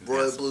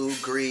 royal Yes. blue,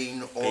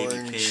 green,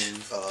 orange,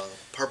 pins.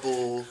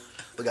 purple.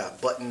 We got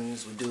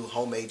buttons. We do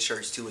homemade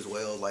shirts too as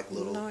well, like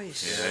little. Yeah,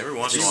 every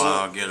once in a while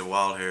I'll get a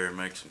wild hair and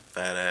make some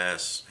fat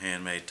ass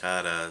handmade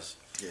tie dyes.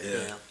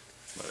 Yeah.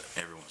 But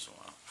every once in a while.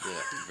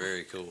 Yeah,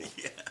 very cool.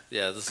 Yeah.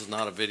 Yeah, this is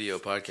not a video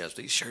podcast.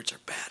 These shirts are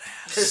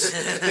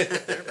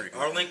badass.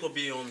 Our link will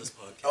be on this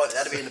podcast. Oh,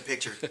 that'll be in the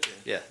picture.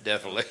 Yeah,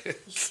 definitely.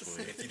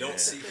 If you don't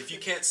see, if you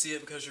can't see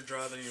it because you're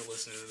driving and you're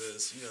listening to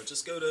this,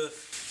 just go to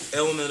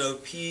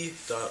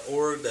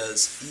elementop.org.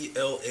 That's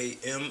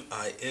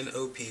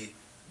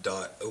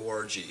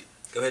ELAMINOP.org.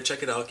 Go ahead,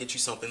 check it out. Get you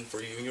something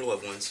for you and your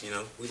loved ones.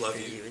 We love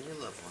you. You and your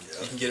loved ones.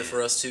 You can get it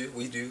for us too.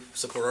 We do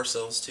support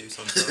ourselves too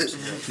sometimes.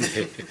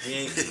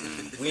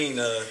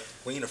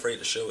 we ain't afraid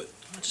to show it.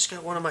 I just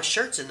got one of my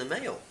shirts in the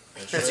mail.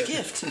 That's a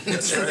gift.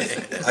 That's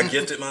right. I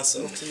gifted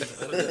myself too.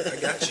 I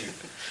got you.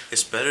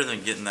 It's better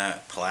than getting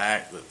that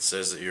plaque that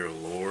says that you're a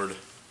lord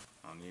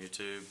on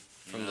YouTube.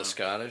 From the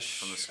Scottish?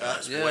 From the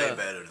Scottish. Yeah. Way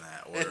better than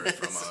that. Order it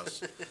from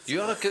us.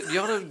 You ought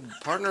to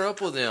partner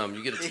up with them.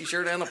 You get a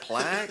t-shirt and a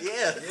plaque.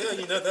 Yeah.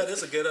 Yeah, that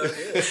is a good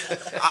idea.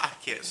 I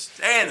can't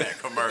stand that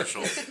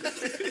commercial.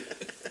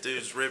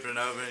 Dude's ripping it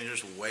open and you're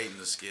just waiting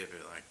to skip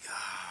it. Like,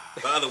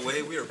 By the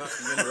way, we are about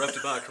to be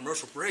interrupted by a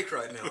commercial break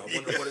right now. I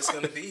wonder what it's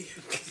going to be.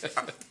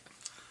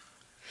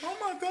 oh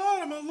my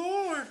God, I'm a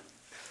lord.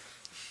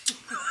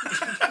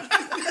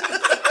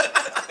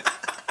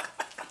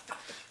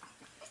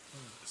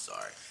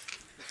 Sorry.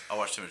 I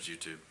watch too much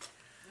YouTube.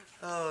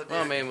 Oh,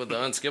 Well, I mean, with the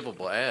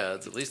unskippable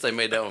ads, at least they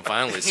made that one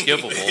finally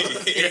skippable.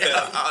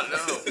 Yeah, I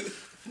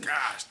know.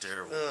 Gosh,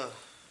 terrible.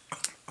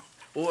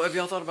 Well, have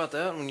y'all thought about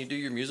that when you do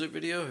your music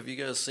video? Have you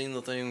guys seen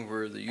the thing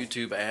where the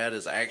YouTube ad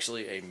is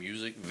actually a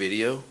music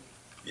video?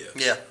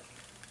 Yeah.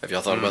 Have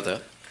y'all thought about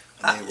that?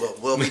 I mean,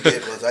 what we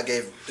did was I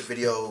gave the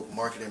video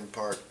marketing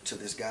part to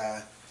this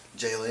guy,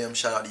 JLM.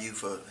 Shout out to you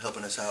for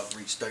helping us out,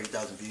 reach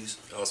 30,000 views.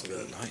 Awesome,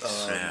 guy.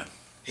 Nice. Yeah.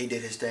 He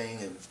did his thing,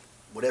 and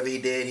whatever he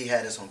did, he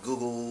had us on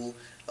Google,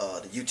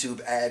 the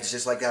YouTube ads,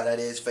 just like how that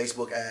is,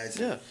 Facebook ads.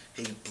 Yeah.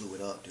 He blew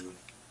it up, dude.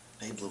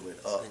 He blew it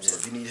up. So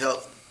if you need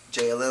help,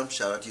 JLM,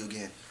 shout out to you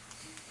again.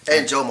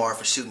 And Jomar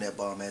for shooting that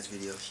bomb ass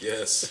video.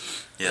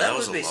 Yes. Yeah, That that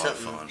was a would be lot of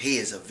something- fun. He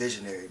is a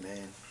visionary,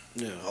 man.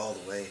 Yeah. All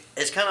the way.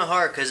 It's kind of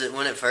hard because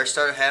when it first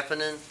started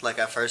happening, like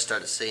I first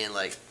started seeing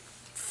like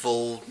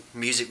full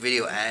music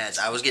video ads,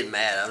 I was getting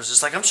mad. I was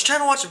just like, I'm just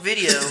trying to watch a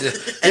video,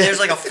 and there's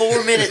like a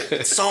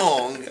 4-minute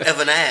song of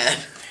an ad.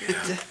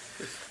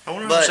 I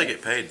wonder how But- much they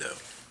get paid though.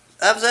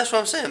 That's what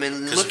I'm saying. I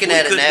mean, 'Cause looking if we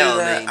at it could now, do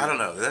that, I mean, I don't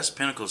know. That's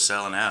pinnacle of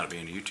selling out of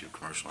being a YouTube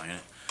commercial, ain't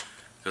it?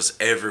 Because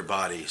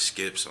everybody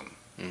skips them.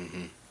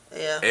 Mm-hmm.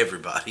 yeah,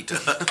 Everybody does.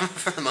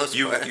 for the most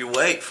part. You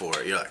wait for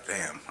it. You're like,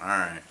 damn, all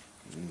right.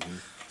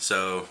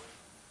 So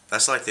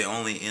that's like the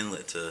only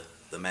inlet to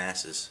the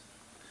masses.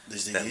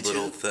 This is That YouTube.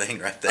 little thing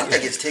right I there.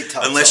 think it's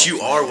TikTok. Unless songs,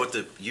 you are man. what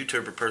the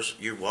YouTuber person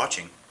you're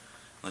watching.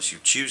 Unless you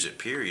choose it,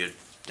 period.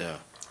 Yeah.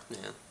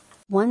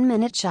 1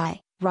 minute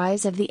shy,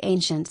 Rise of the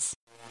Ancients.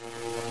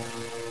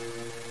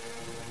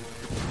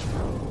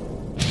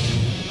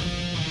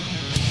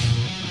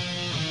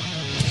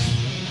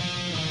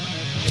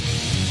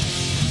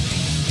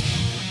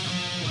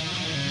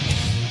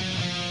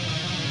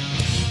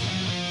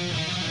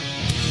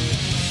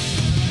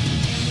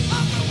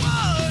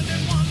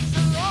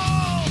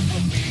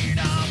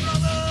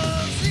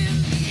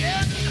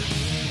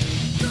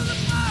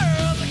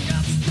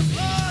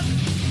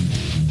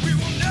 We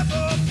will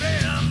never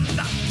bend.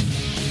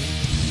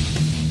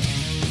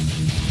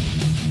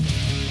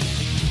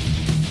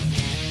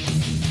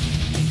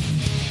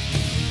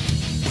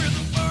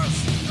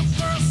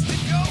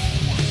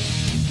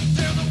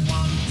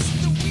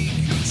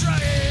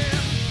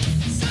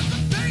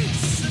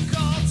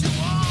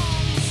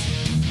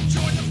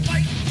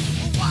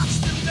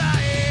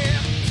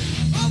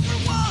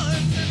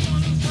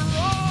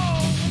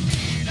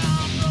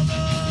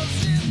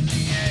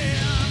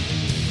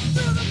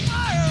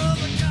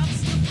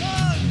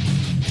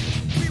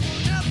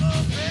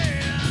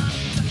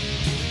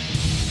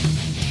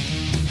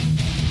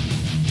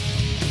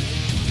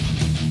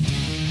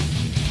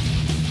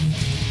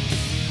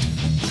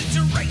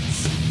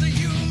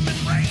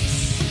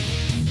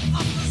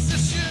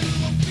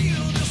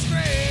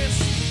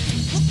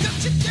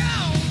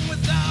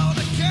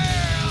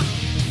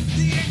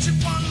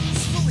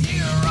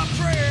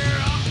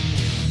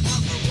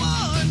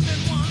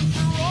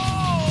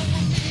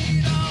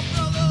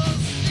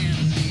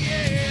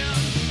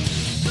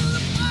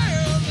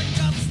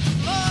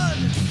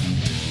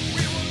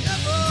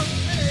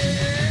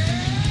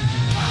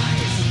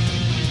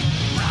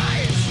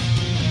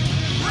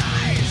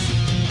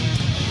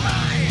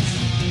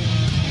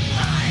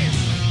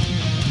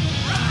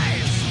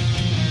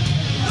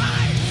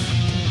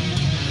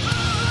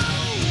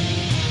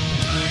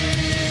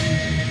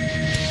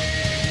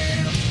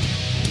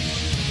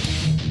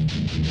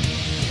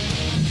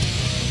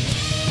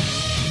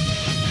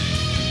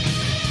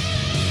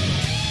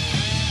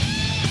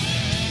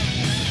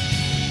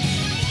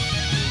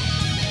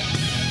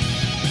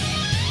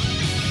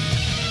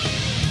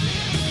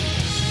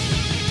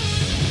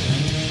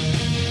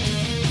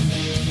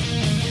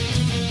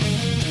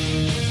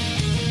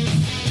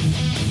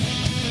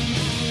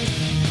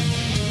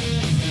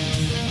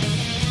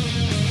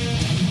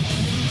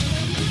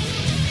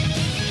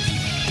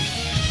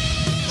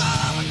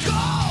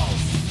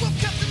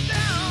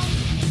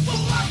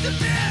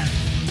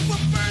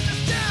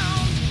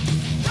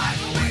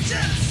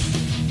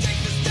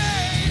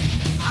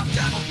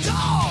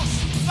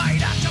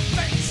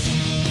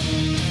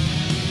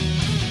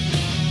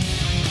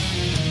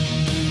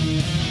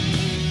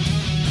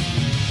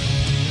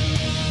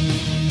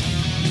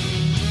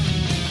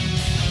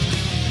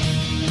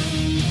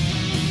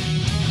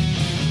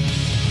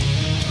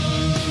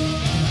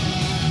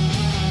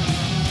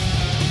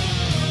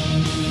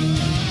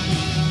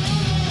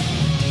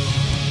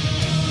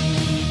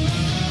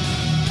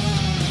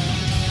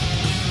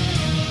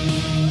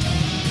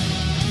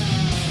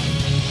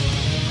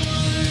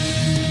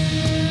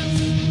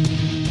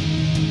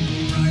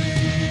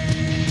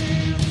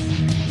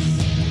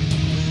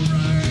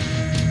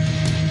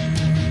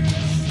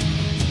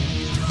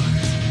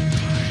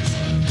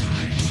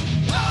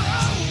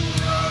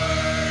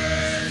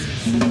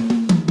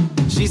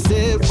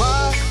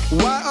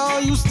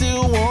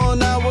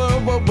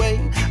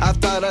 I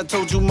thought I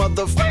told you,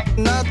 motherfucker,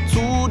 not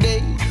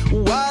today.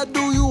 Why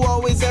do you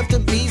always have to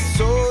be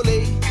so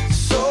late?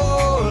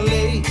 So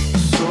late,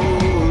 so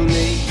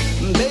late.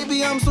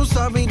 Baby, I'm so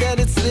sorry that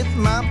it slipped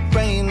my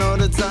brain all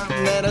the time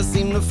that I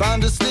seem to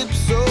find a slip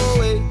so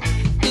away.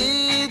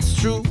 It's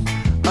true,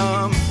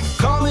 I'm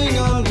calling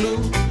on glue.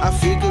 I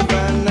figured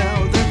by now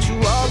that you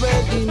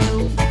already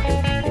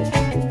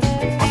knew.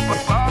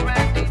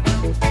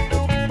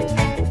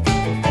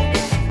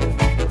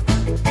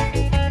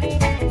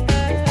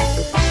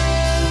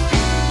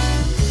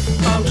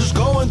 I'm just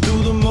going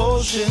through the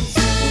motions.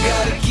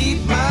 Gotta keep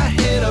my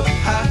head up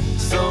high.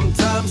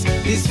 Sometimes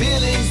these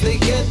feelings, they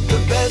get the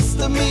best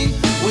of me.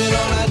 When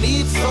all I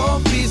need is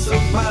some peace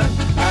of mind.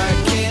 I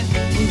can't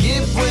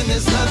give when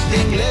there's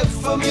nothing left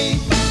for me.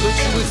 But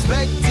you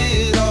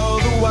expected all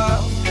the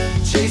while.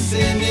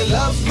 Chasing your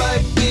love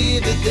might be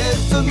the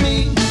death of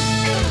me.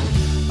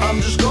 I'm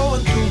just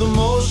going through the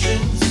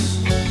motions.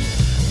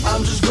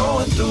 I'm just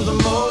going through the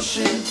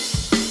motions.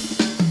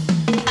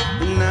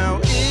 Now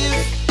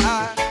if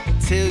I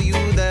tell you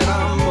that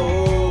I'm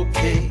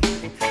okay,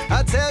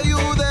 I tell you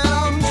that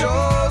I'm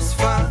just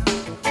fine,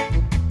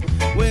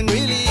 when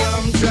really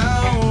I'm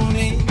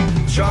drowning,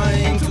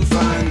 trying to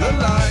find the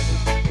light.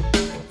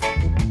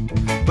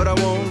 But I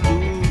won't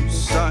lose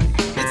sight.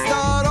 It's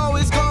not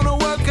always gonna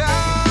work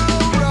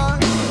out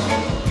right.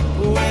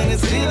 When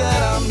it's clear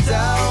that I'm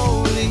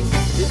doubting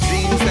the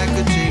dreams that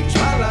could change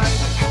my life.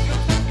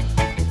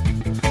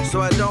 So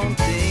I don't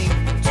think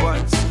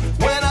twice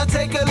when I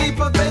take a leap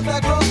of faith, I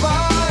close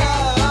my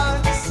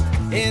eyes.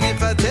 And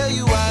if I tell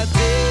you I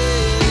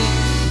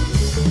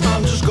did,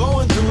 I'm just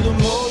going through the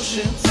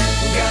motions.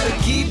 Gotta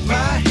keep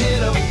my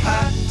head up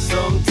high.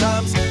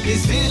 Sometimes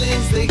these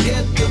feelings, they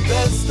get the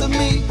best of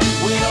me.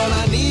 When all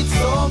I need is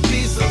some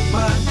peace of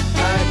mind.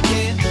 I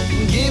can't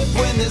give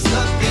when there's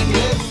nothing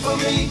left for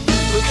me.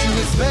 But you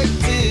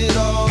expected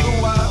all the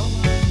while.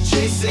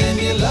 Chasing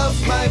your love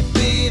might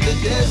be the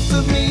death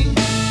of me.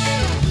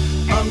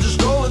 I'm just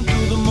going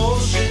through the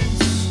motions.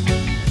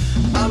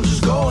 I'm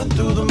just going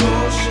through the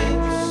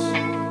motions.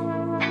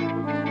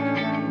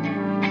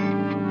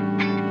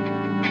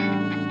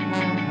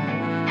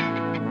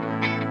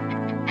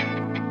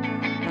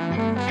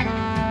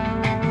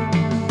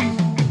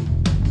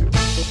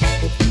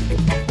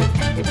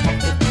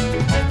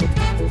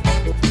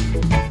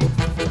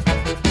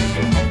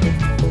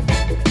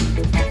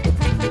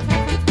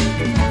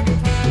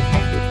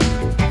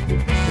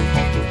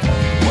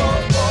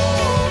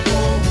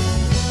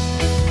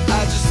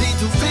 I just need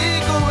to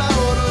figure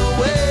out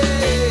a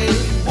way.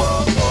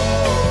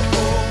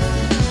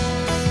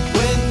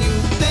 When you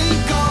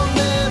think I'll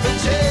never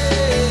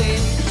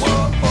change.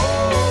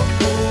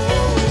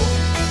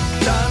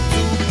 Time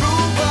to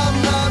prove I'm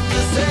not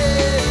the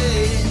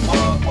same.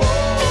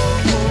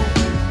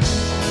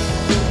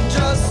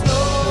 Just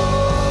know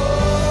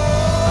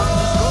I'm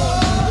just going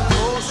through the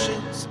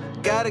motions.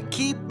 Gotta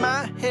keep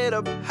my head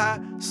up high.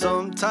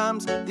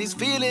 Sometimes these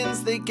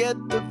feelings, they get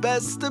the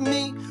best of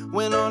me.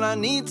 When all I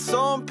need is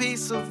some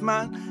peace of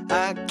mind.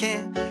 I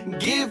can't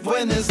give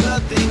when there's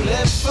nothing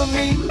left for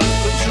me.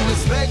 But you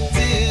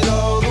expected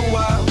all the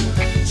while.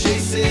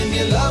 Chasing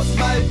your love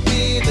might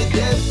be the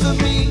death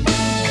of me.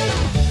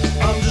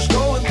 I'm just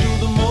going through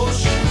the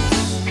motions.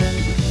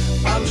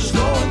 I'm just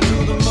going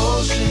through the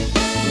motions.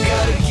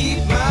 Gotta keep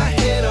my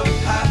head up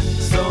high.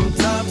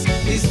 Sometimes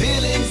these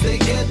feelings, they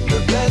get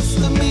the best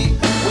of me.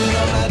 When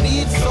all I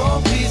need is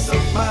some peace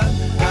of mind.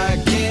 I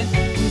can't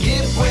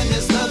give when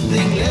there's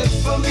nothing left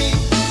for me.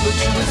 But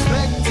you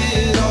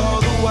expected all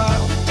the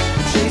while.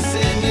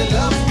 Chasing your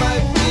love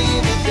might be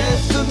the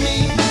death of me.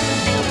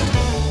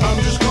 I'm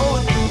just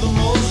going through the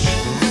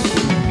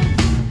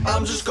motions.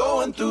 I'm just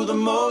going through the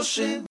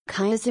motion.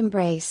 Kaya's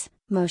embrace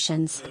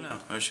motions. I don't know.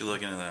 How is she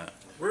looking at that?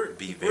 We're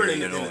Be an very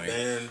independent annoying.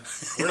 band.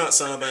 We're not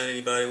signed by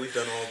anybody. We've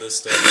done all this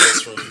stuff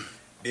just from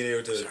being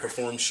able to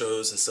perform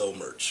shows and sell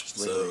merch.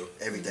 So Literally,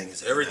 everything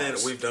is everything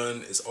in-house. that we've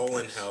done is all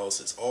in house.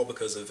 It's all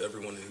because of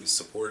everyone who's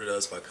supported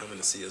us by coming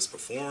to see us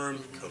perform,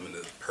 coming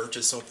to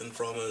purchase something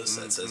from us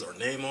that says our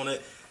name on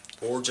it,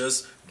 or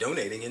just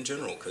donating in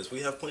general. Because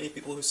we have plenty of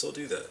people who still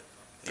do that.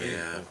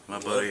 Yeah, my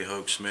buddy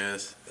Hope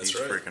Smith, That's he's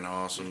right. freaking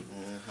awesome.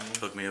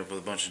 Hooked me up with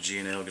a bunch of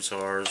G&L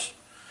guitars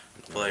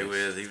to play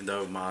with, even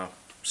though my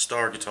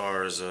star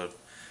guitar is a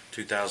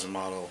 2000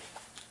 model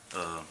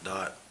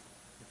Dot,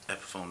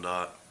 Epiphone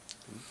Dot.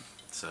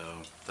 So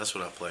that's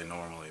what I play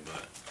normally,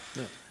 but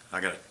Yeah. I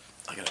got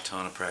a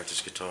ton of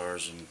practice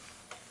guitars and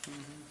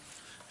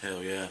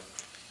hell yeah.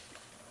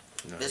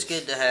 It's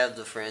good to have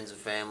the friends and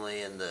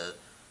family and the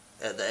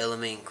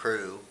Amin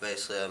crew.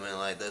 Basically, I mean,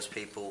 like those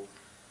people,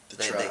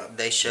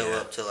 they show Yeah.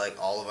 up to like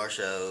all of our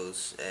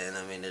shows, and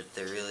I mean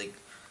they're really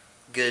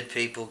good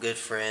people, good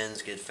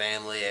friends, good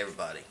family,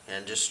 everybody,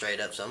 and just straight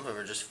up, some of them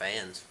are just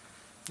fans.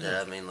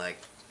 That I mean, like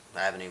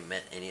I haven't even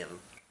met any of them.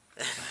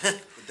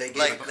 They get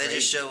Like they crazy.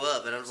 just show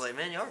up, and I was like,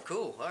 man, y'all are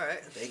cool. All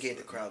right. They get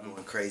the crowd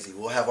going crazy.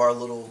 We'll have our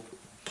little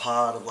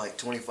pod of like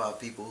 25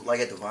 people, like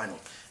at the vinyl.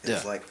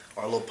 It's Yeah. like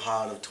our little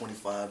pod of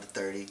 25 to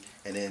 30,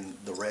 and then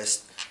the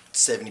rest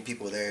 70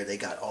 people there. They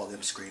got all of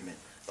them screaming.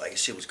 Like,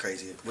 shit was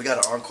crazy. We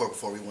got an encore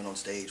before we went on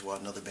stage while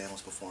another band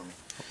was performing.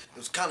 It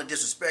was kind of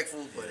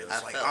disrespectful, but it was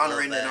I like felt a little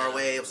honoring in our bad.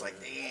 way. It was like,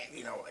 damn,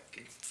 you know,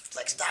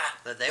 like stop.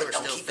 But they But were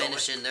don't still keep going.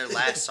 finishing their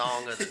last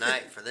song of the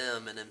night for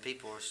them, and then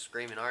people were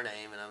screaming our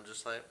name, and I'm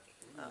just like,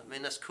 I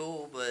mean, that's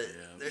cool, but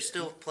they're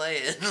still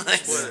playing.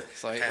 Like,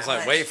 It's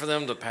like wait for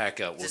them to pack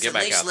up. We'll Just get at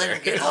back least out let there.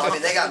 them get Oh, I off.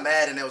 mean, they got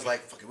mad and they was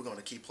like, fuck it, we're going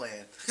to keep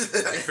playing. I'm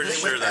pretty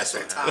sure that's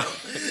what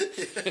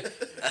happened.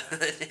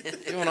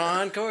 You want an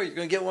encore? You're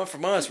gonna get one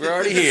from us. We're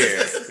already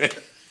here.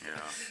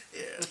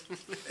 Yeah,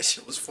 that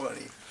shit was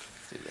funny.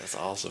 Dude, that's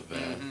awesome,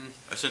 man.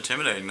 It's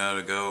intimidating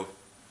though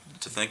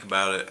to think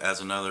about it as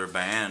another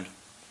band.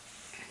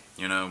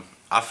 You know,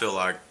 I feel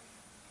like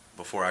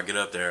before I get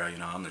up there, you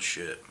know, I'm the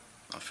shit.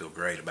 I feel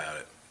great about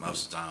it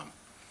most of the time,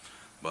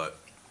 but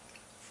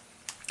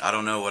I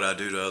don't know what I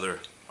do to other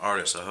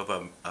artists. I hope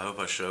I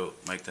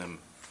make them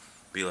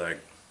be like,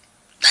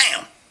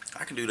 damn,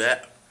 I can do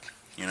that.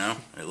 You know,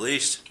 at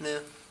least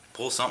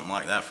pull something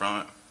like that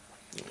from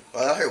it.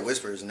 Well, I hear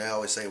whispers and they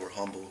always say we're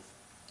humble.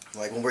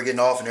 Like when we're getting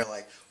off and they're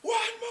like, one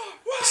more.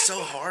 It's so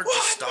hard to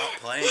stop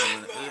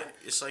playing.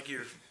 It's like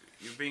you're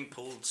being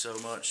pulled so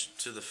much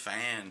to the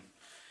fan,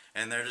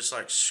 and they're just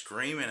like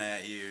screaming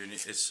at you, and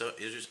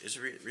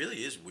it really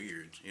is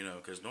weird, you know,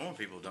 because normal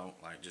people don't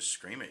like just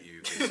scream at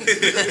you.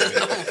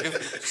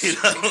 You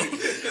know,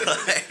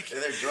 like,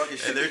 And they're drunk as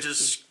shit. and they're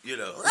just, you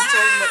know. Are you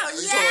talking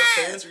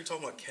about fans or are you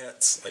talking about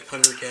cats? Like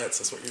hungry cats?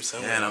 That's what you're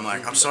saying. Yeah, and I'm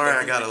like, I'm sorry,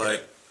 I gotta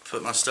like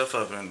put my stuff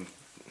up and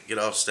get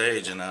off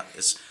stage, and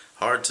it's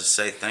hard to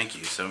say thank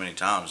you so many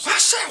times. I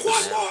said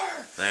one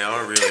more. They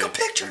are Take really a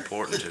picture.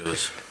 important to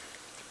us.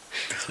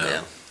 So,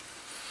 Yeah.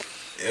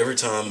 Every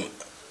time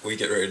we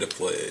get ready to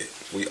play,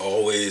 we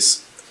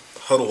always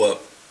huddle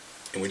up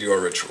and we do our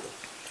ritual.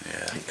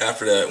 yeah.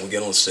 After that, when we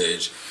get on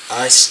stage,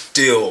 I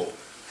still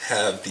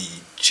have the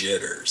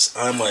jitters.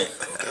 I'm like,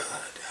 oh God,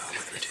 how am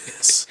I going to do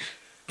this?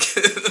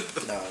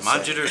 No, it's My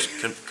like- jitters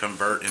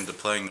convert into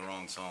playing the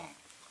wrong song.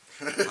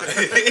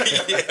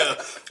 Yeah,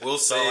 we'll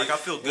say, like, I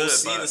feel we'll good,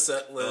 see but, the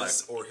set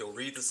list, or he'll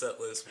read the set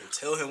list. We'll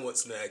tell him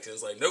what's next, and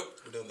it's like, nope,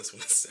 we're doing this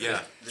one instead. Yeah,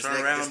 This turn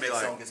next- around this and be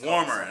next song like, gets called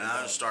warmer, something and I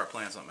else. just start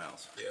playing something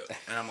else. Yeah.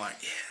 And I'm like,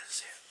 yeah, that's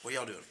it. What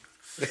y'all doing?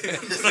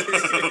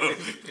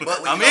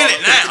 But we I'm can in all,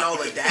 it now. We can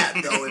all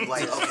adapt though and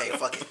like, okay,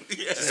 fuck it.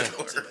 Yeah. Just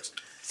go to it.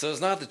 So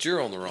it's not that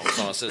you're on the wrong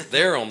song. It's that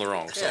they're on the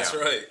wrong song. That's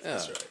right. Yeah.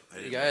 That's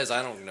right. You guys,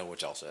 I don't know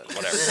what y'all said.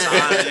 Whatever.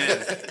 Sign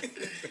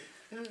in.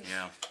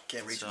 Yeah.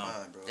 Can't reach So- your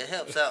mind, bro. It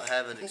helps out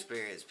having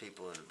experienced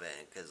people in the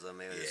band, because I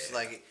mean, it's Yeah.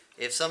 like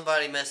if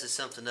somebody messes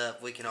something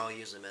up, we can all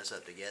usually mess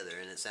up together,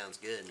 and it sounds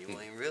good, and you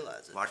won't even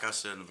realize it. Like I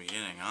said in the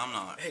beginning, I'm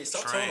not Hey,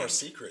 stop trained. telling our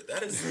secret.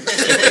 That is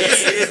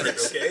secret,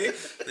 okay?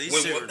 These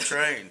When two one- are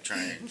trained.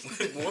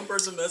 When one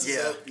person messes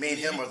Yeah, up, me and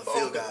him are the you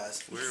field follow.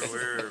 guys.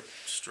 We're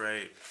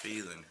straight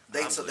feeling.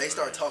 They I so they believe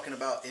start it. talking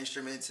about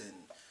instruments and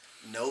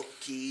note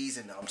keys,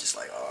 and I'm just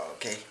like, oh,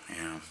 okay.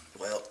 Yeah.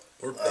 Well,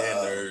 We're band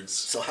nerds.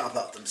 so how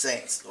about them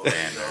Saints? Or,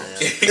 Band you know,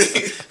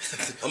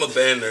 nerds. I'm a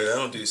band nerd. I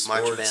don't do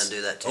sports. Marching band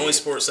do that too. Only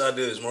sports I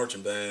do is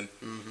marching band.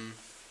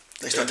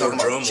 They start They do talking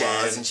about drum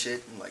jazz line. and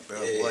shit. I'm like,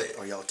 bro, Yeah. what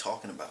are y'all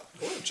talking about?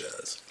 I love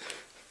jazz.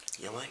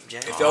 You like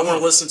jazz? If y'all want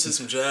to listen to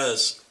some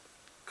jazz,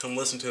 come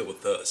listen to it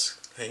with us.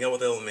 Hang out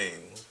with Amin.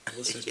 We'll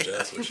listen to some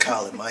jazz with you.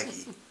 Kyle and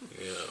Mikey.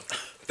 Yeah,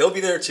 they'll be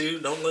there too.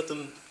 Don't let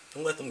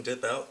them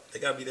dip out. They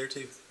gotta be there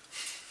too.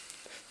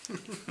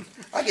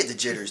 I get the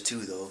jitters too,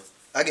 though.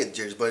 I get the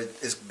jitters, but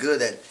it's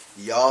good that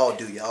y'all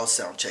do y'all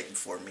sound check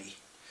before me.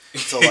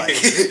 So like,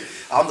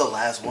 I'm the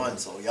last one,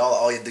 so y'all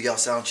all do y'all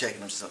sound check,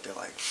 and I'm just up there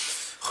like,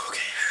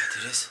 okay, I gotta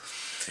do this.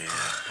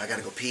 Yeah. I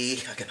gotta go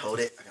pee. I can hold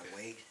it. I gotta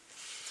wait.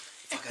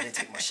 Fuck, I didn't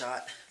take my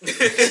shot.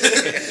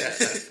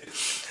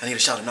 I need a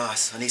shot of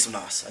Nos. I need some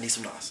Nos. I need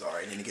some Nos. All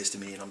right, and then it gets to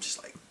me, and I'm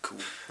just like, cool.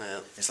 Yeah.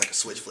 It's like a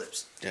switch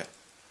flips.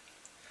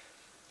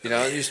 You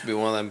know, it used to be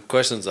one of them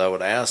questions I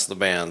would ask the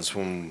bands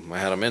when I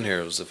had them in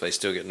here was if they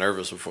still get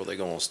nervous before they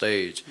go on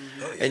stage.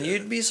 Oh, And yeah.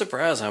 you'd be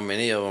surprised how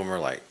many of them are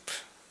like,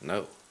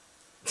 no.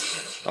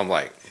 I'm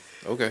like,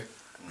 okay.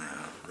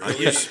 I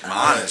use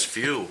mine as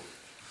fuel.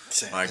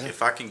 Same. Like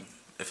if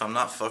I'm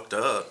not fucked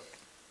up,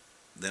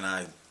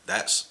 then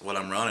that's what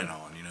I'm running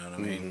on. You know what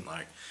I mean?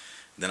 Like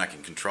then I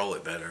can control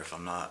it better if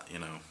I'm not, you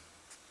know,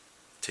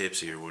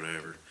 tipsy or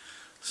whatever.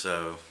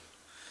 So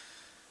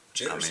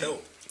Jitters I mean,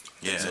 help.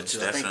 yeah, So, it's too,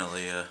 I think-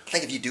 definitely I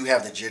think if you do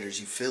have the jitters,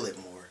 you feel it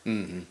more.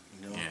 Mm-hmm.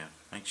 You know? yeah,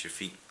 makes your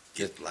feet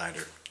get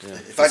lighter. Yeah.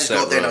 If I just It's go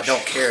that up there and I rush.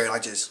 don't care and I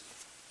just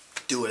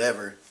do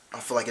whatever, I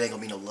feel like it ain't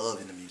gonna be no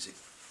love in the music.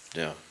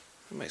 Yeah,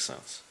 that makes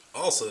sense.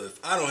 Also, if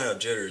I don't have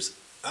jitters,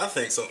 I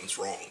think something's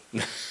wrong.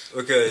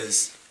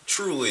 Because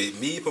truly,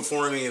 me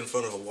performing in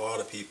front of a lot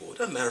of people, it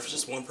doesn't matter if it's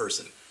just one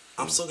person,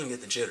 I'm still gonna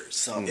get the jitters.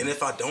 Something. And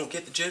if I don't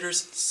get the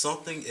jitters,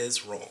 something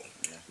is wrong.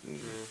 Yeah.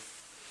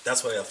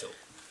 That's what I feel.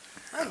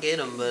 I get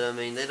them, but I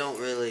mean, they don't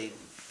really.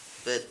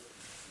 But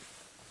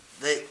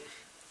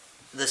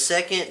the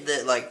second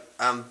that like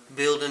I'm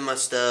building my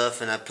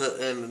stuff, and I put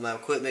and my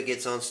equipment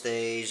gets on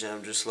stage, and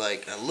I'm just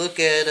like, I look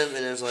at them,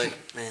 and it's like,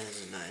 man,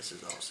 this is nice,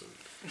 this is awesome.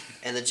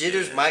 And the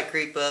jitters might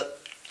creep up,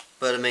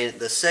 but I mean,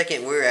 the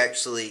second we're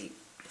actually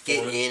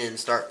getting in and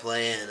start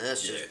playing,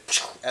 that's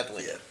just out the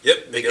window.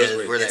 Yep, Because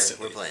we're there,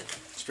 instantly. we're playing.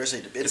 Especially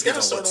it It's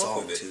got to depends on start what off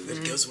song with it.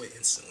 too. It goes away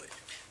instantly.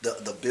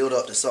 The build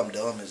up to something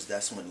dumb is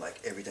that's when like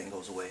everything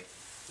goes away.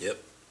 Yep.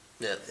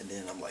 Yeah. And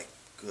then I'm like,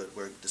 good,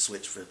 we're the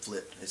switch for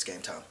flip. It's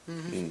game time.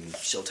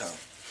 Showtime.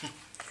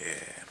 Yeah.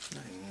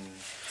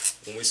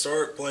 When we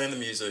start playing the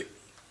music,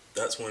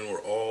 that's when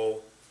we're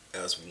all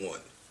as one.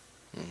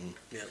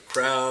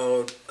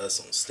 Crowd, us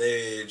on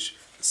stage,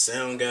 the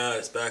sound guy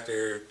is back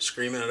there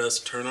screaming at us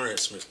to turn our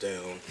instruments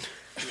down.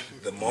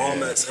 The mom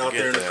that's out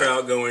there in the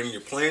crowd going,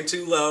 "You're playing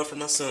too loud for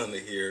my son to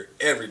hear."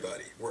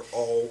 Everybody, we're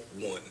all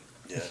one.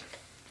 Yeah.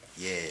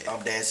 Yeah.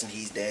 I'm dancing,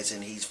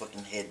 he's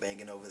fucking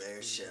headbanging over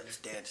there. Chef's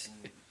dancing.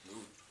 Ooh,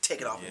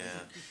 take it off. Yeah.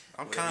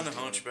 I'm Whatever kind he's of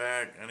doing.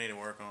 hunchback. I need to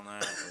work on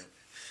that.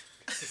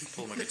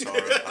 Pull my guitar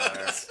up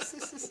higher.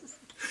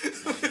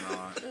 Working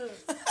on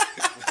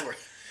it.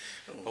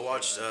 I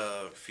watched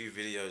a few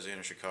videos of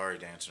Inner Shikari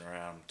dancing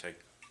around, take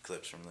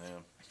clips from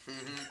them. Yeah,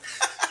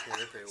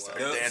 they're pretty wild.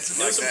 Yep. Dancing There's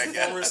like some that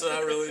guy. performers that I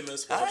really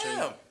miss watching.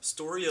 am.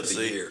 Story of the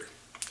See? Year.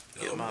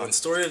 Get 'em out. When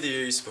Story of the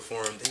Year used to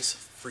perform, they used to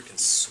freaking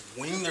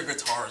swing their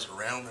guitars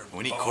around their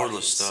We need bodies.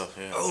 cordless stuff,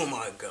 yeah. Oh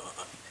my god.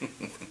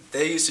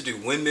 They used to do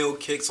windmill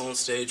kicks on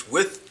stage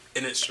with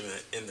an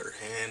instrument in their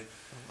hand.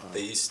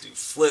 They used to do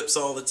flips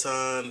all the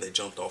time. They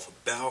jumped off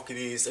of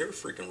balconies. They were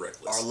freaking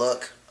reckless. Our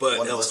luck. But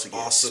one that of was us would get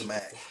awesome.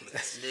 smacked.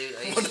 Dude,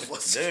 I One used, of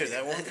us. Dude,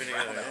 that one video,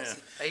 yeah.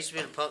 I used to be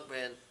in a punk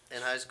band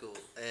in high school,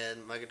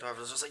 and my guitar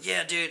player was just like,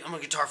 "Yeah, dude, I'm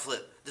gonna guitar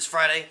flip this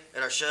Friday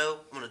at our show.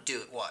 I'm gonna do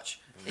it. Watch."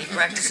 And he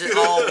practiced it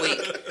all week,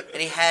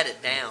 and he had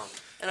it down.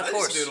 And of I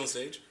course, used to do it on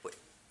stage.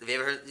 have you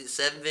ever heard the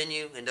Seven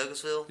Venue in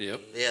Douglasville?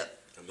 Yep.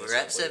 Yep. I miss We're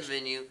that at Seven place.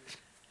 Venue,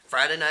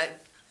 Friday night,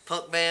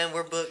 punk band.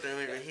 We're booked,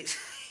 and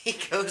he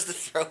goes to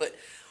throw it.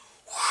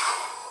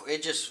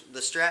 It just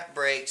the strap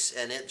breaks,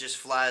 and it just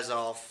flies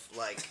off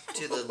like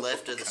to the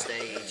left of the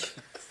stage.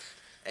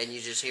 And you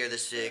just hear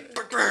this big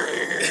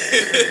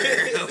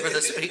over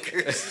the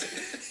speakers.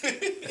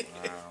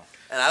 Wow.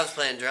 And I was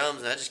playing drums,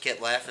 and I just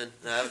kept laughing.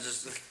 And I was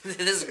just, this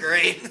is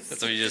great.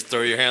 So you just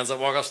throw your hands up,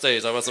 walk off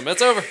stage. I want some.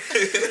 It's over.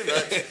 Pretty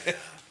much.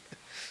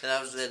 And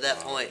I was at that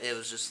point. It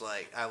was just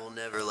like, I will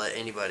never let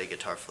anybody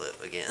guitar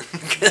flip again.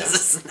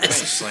 Because I ain't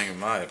slinging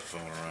my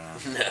headphone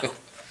around. no.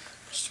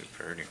 It's too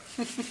pretty.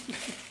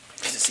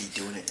 Just see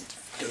doing it.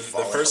 The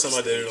first time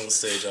I did it on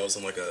stage, I was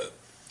in like a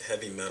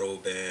heavy metal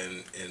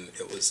band, and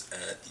it was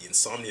at the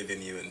Insomnia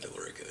venue in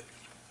Billerica.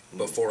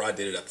 Before I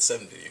did it at the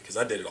 7 venue, because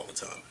I did it all the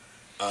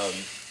time.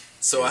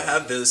 So I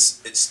have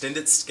this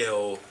extended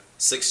scale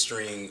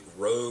 6-string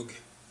Rogue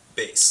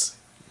bass,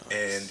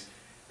 and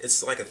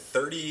it's like a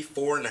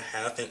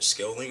 34.5-inch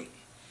scale length,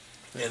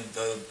 and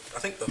I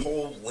think the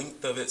whole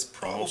length of it's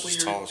probably Almost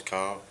as tall as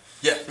Kyle.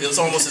 Yeah, it was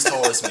almost as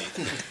tall as me.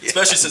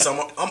 Especially since I'm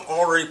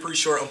already pretty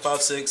short. I'm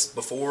 5'6".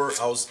 Before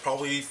I was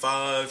probably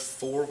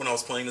 5'4" when I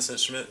was playing this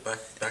instrument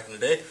back in the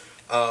day.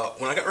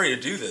 When I got ready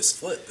to do this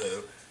flip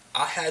though,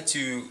 I had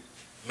to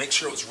make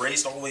sure it was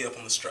raised all the way up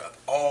on the strap,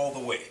 all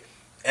the way,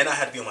 and I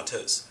had to be on my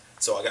toes.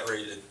 So I got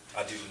ready to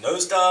do the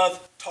nose dive,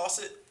 toss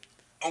it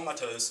on my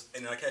toes,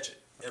 and then I catch it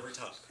every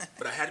time.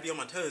 But I had to be on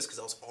my toes because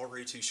I was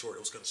already too short. It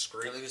was going to I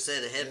scrape. was going to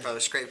say, the head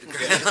probably scraped the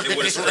ground. Yeah, it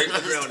would have scraped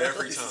the ground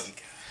every time.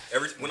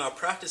 When I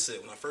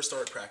first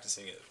started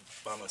practicing it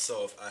by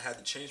myself, I had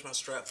to change my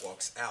strap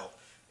locks out,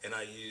 and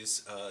I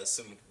used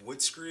some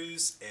wood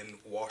screws and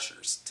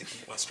washers to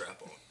keep my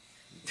strap on.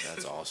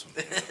 That's awesome.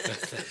 Get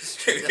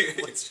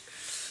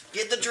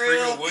the Freaking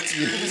drill. wood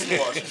screws and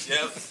washers.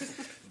 Yep.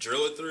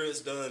 Drill it through.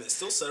 It's done. It's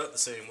still set up the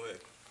same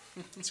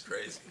way. It's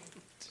crazy.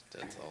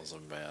 That's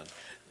awesome, man.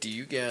 Do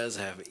you guys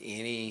have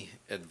any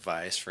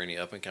advice for any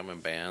up and coming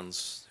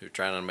bands who are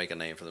trying to make a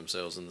name for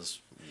themselves in this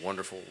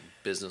wonderful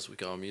business we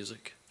call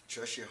music?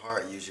 Trust your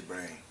heart, use your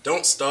brain.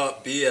 Don't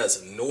stop. Be as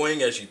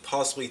annoying as you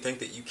possibly think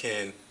that you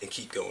can, and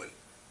keep going.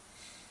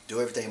 Do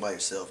everything by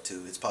yourself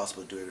too. It's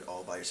possible to do it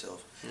all by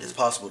yourself. It's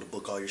possible to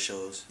book all your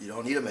shows. You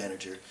don't need a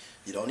manager.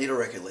 You don't need a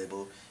record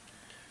label.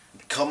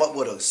 Come up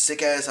with a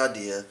sick ass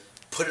idea,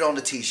 put it on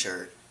the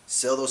t-shirt,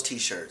 sell those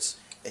t-shirts,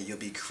 and you'll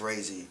be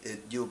crazy.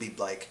 You'll be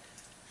like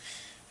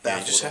Yeah,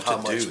 you just baffled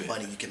have on to how do much it.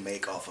 money you can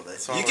make off of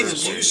it. all You can there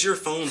is to use it. your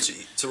phone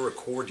to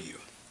record you,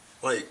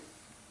 like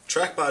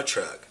track by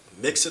track.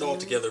 Mix it all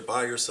together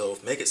by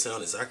yourself. Make it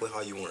sound exactly how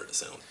you want it to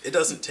sound. It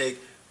doesn't take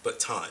but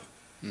time.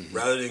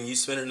 Rather than you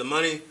spending the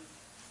money,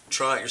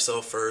 try it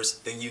yourself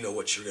first. Then you know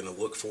what you're going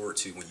to look forward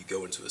to when you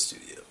go into a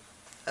studio.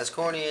 As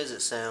corny as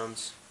it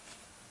sounds,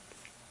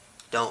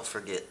 don't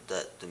forget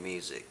that the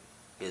music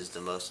is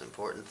the most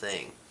important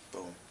thing.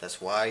 Boom.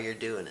 That's why you're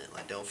doing it.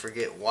 Like, don't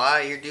forget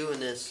why you're doing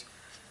this.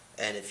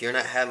 And if you're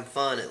not having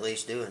fun at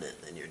least doing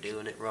it, then you're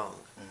doing it wrong.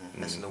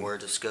 That's in the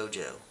words of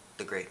Skojo,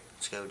 the great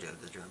Skojo,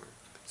 the drummer.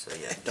 So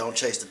yeah, Don't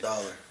chase the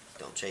dollar.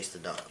 don't chase the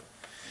dollar.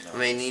 No, I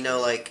mean, you know,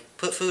 like,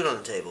 put food on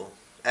the table,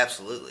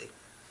 absolutely.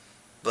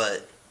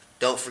 But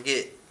don't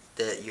forget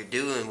that you're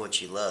doing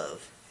what you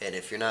love, and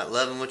if you're not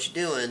loving what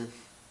you're doing,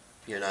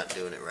 you're not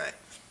doing it right.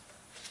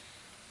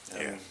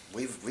 Yeah.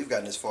 We've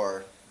gotten as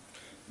far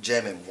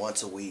jamming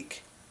once a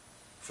week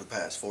for the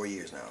past 4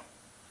 years now.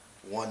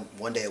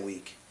 One day a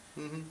week.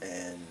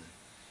 And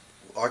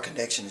our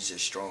connection is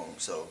just strong.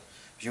 So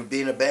if you're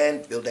being a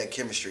band, build that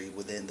chemistry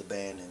within the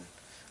band and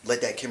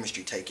let that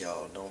chemistry take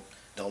y'all.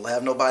 Don't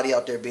have nobody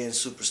out there being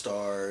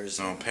superstars.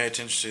 Don't pay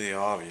attention to the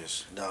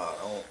obvious.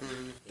 No,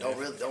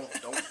 don't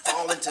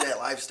fall into that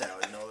lifestyle,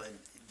 you know. And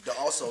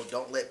also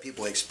don't let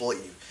people exploit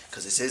you,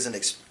 because this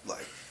isn't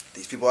like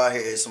these people out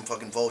here is some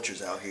fucking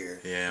vultures out here.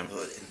 Yeah. And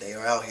they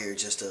are out here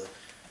just to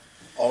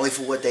only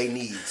for what they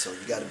need. So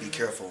you got to be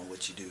careful in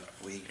what you do.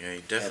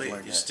 You definitely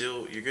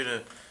you're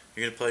gonna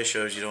play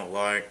shows you don't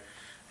like,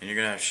 and you're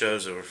gonna have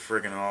shows that were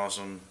freaking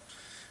awesome,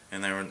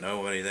 and there were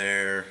nobody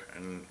there,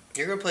 and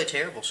you're gonna play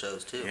terrible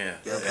shows too. Yeah.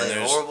 You're gonna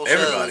play horrible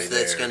shows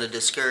that's gonna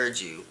discourage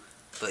you,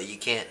 but you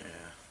can't. Yeah.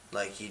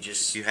 Like you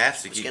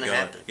have to keep going.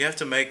 Happen. You have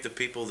to make the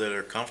people that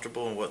are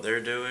comfortable in what they're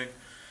doing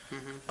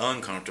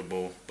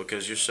uncomfortable,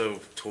 because you're so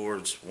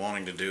towards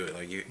wanting to do it.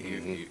 Like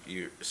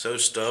you're so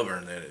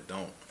stubborn that it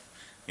don't.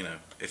 You know,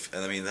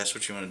 that's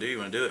what you want to do. You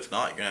want to do it. If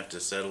not, you're gonna have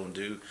to settle and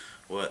do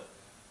what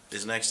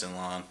is next in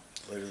line.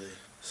 Literally.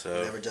 So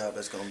whatever job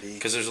that's gonna be.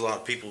 Because there's a lot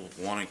of people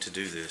wanting to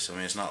do this. I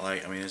mean, it's not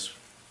like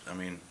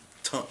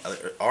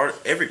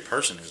every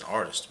person is an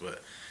artist,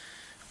 but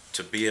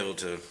to be able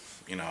to,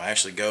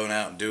 actually going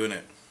out and doing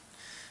it,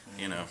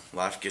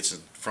 life gets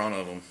in front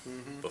of them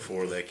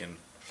before they can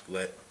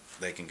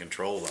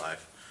control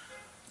life.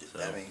 So.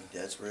 I mean,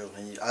 that's real.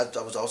 And I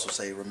would also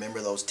say,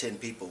 remember those 10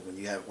 people when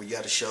you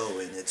got a show,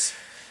 and it's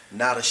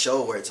not a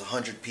show where it's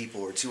 100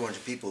 people or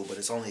 200 people, but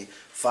it's only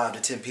 5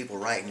 to 10 people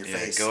right in your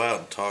face. Go out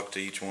and talk to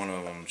each one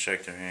of them,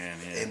 shake their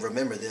hand, and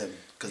remember them,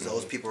 because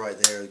those people right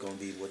there are going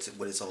to be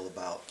what it's all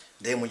about.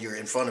 Then when you're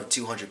in front of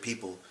 200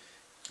 people,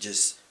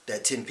 just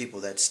that 10 people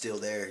that's still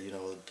there,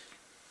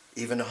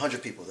 even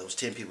 100 people, those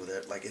 10 people,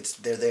 they're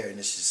there, and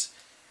it's just,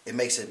 it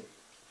makes it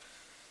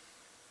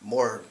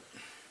more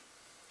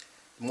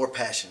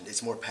passion.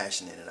 It's more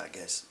passion in it, I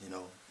guess.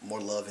 More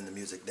love in the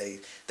music. They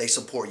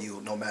support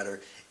you no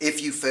matter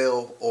if you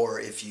fail or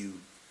if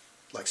you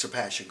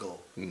surpass your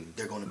goal.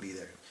 They're going to be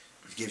there.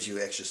 It gives you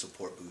an extra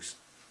support boost.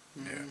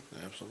 Yeah,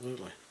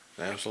 absolutely.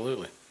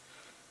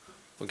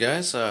 Well,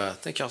 guys,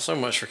 thank y'all so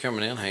much for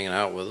coming in, hanging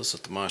out with us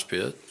at the Mosh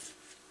Pit.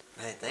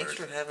 Hey, thanks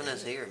for having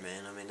us here,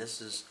 man. I mean,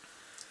 this is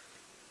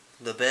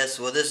the best.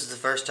 Well, this is the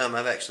first time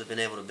I've actually been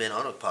able to be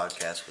on a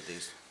podcast with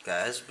these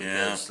guys,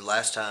 because the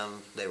last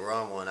time they were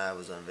on one, I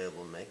was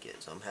unavailable to make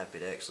it. So I'm happy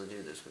to actually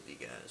do this with you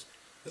guys.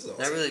 This is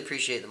awesome. And I really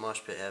appreciate the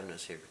Mosh Pit having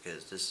us here,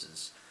 because this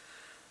is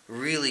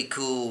really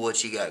cool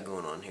what you got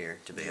going on here,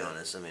 to be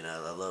honest. I mean, I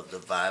love the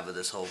vibe of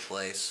this whole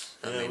place.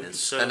 I mean,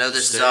 I know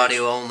this is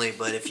audio only,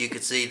 but if you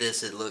could see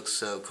this, it looks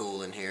so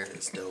cool in here.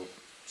 It's dope.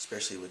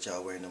 Especially with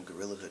y'all wearing them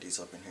gorilla hoodies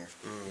up in here.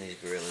 These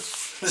gorillas.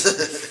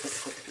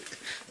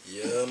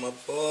 Yeah, my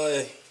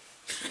boy.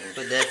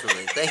 But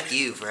definitely, thank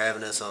you for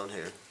having us on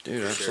here.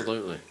 Dude,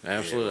 absolutely. Sure.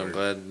 Absolutely. I'm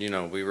glad,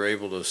 we were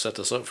able to set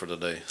this up for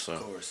today. So.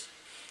 Of course.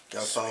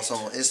 Y'all follow us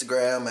on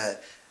Instagram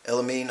at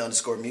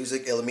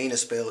Elamin_music. Elamin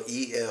is spelled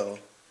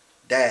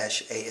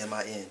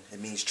EL-AMIN. It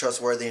means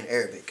trustworthy in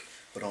Arabic.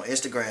 But on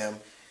Instagram,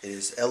 it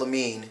is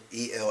Elamin,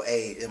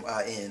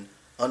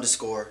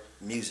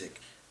 ELAMIN_music.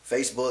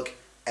 Facebook,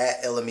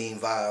 at Elamin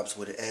Vibes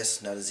with an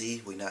S, not a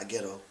Z. We not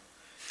ghetto.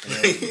 And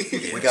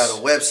then we got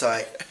a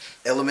website,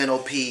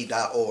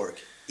 elementop.org.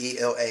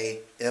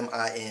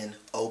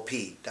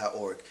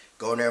 ELAMINOP.org.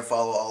 Go in there and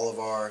follow all of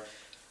our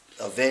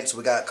events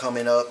we got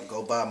coming up.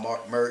 Go buy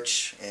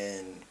merch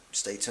and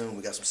stay tuned.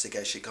 We got some sick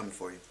ass shit coming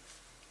for you.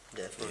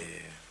 Definitely.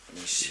 Yeah. I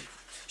mean, shit.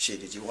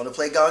 Did you want to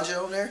play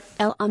ganja on there?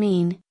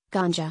 Amin,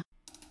 ganja.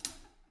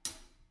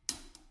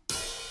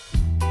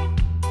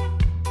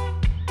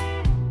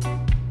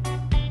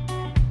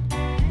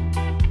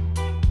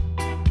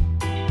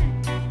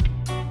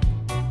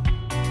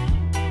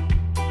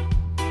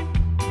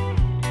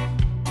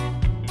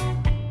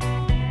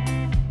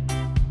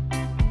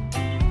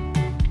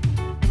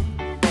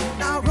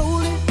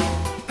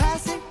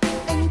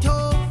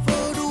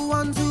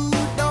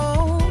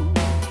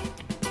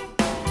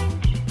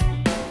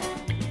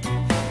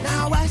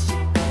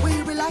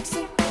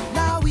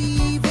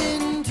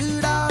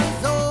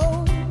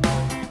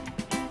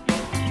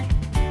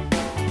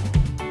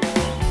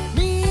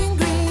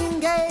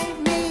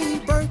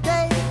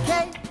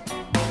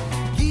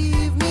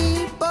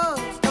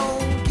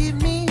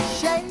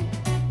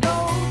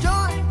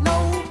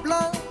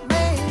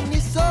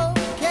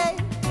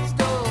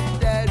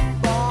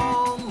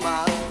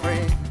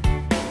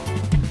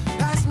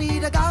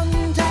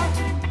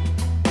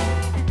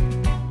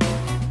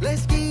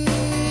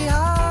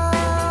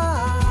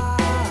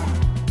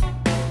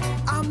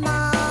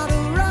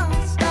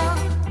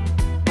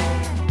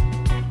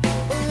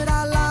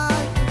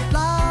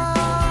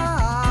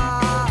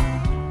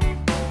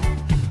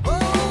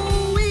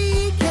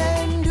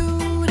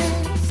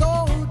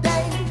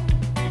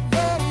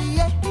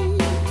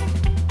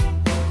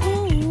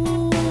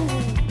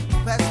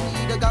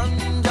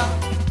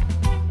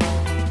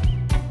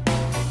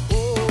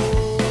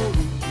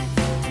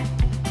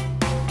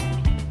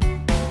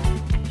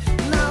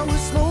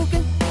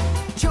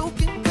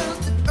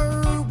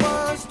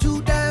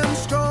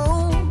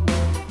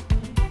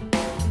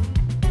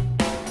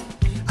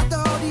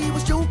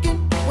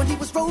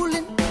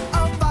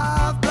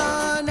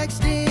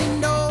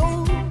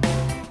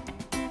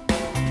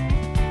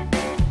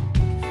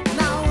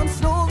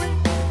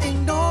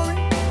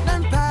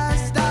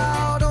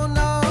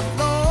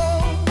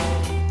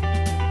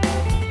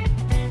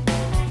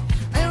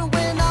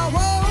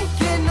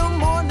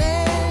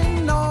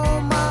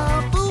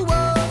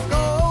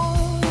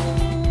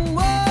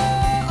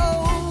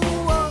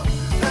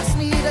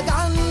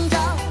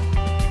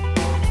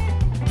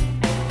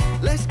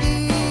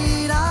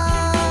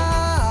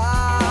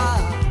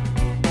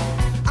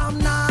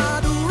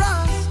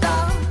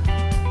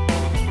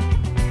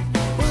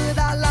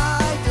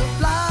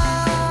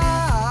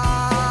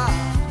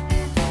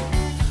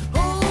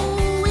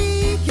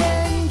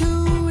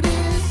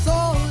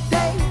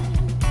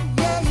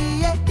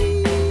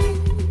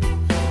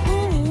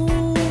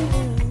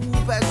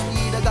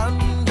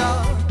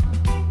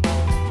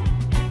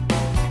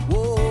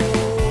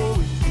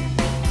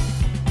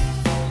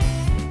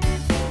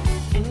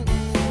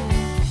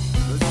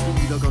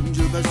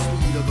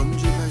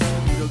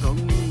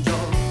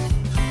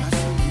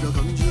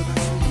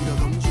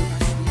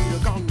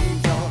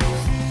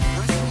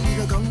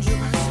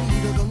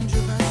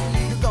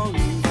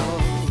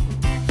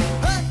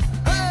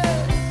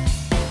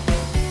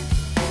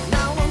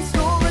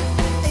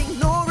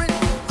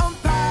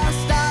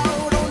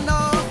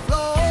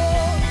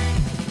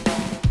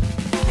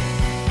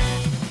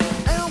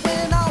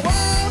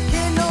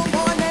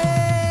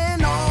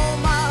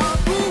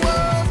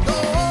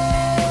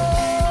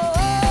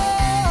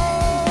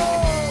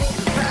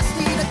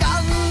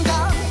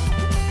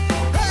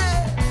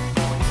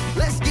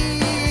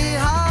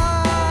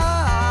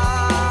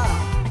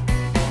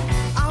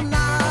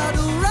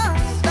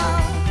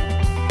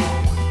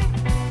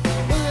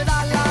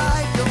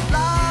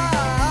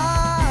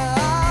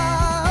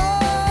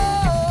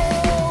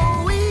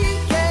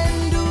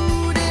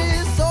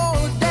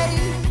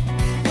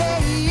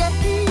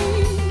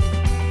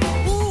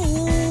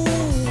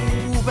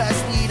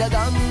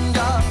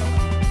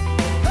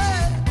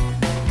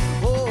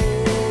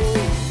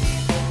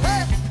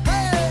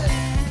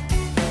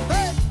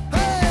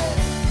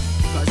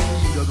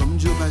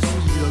 ganja, pass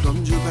me the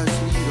ganja, pass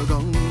me the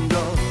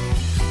ganja.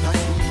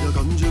 Pass me the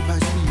ganja,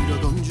 pass me the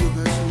ganja,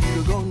 pass me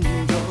the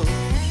ganja.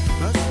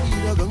 Pass me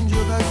the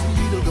ganja, pass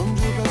me the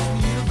ganja, pass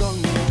me the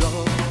ganja.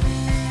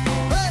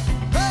 Hey,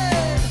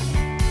 hey,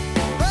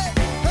 hey,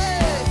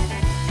 hey.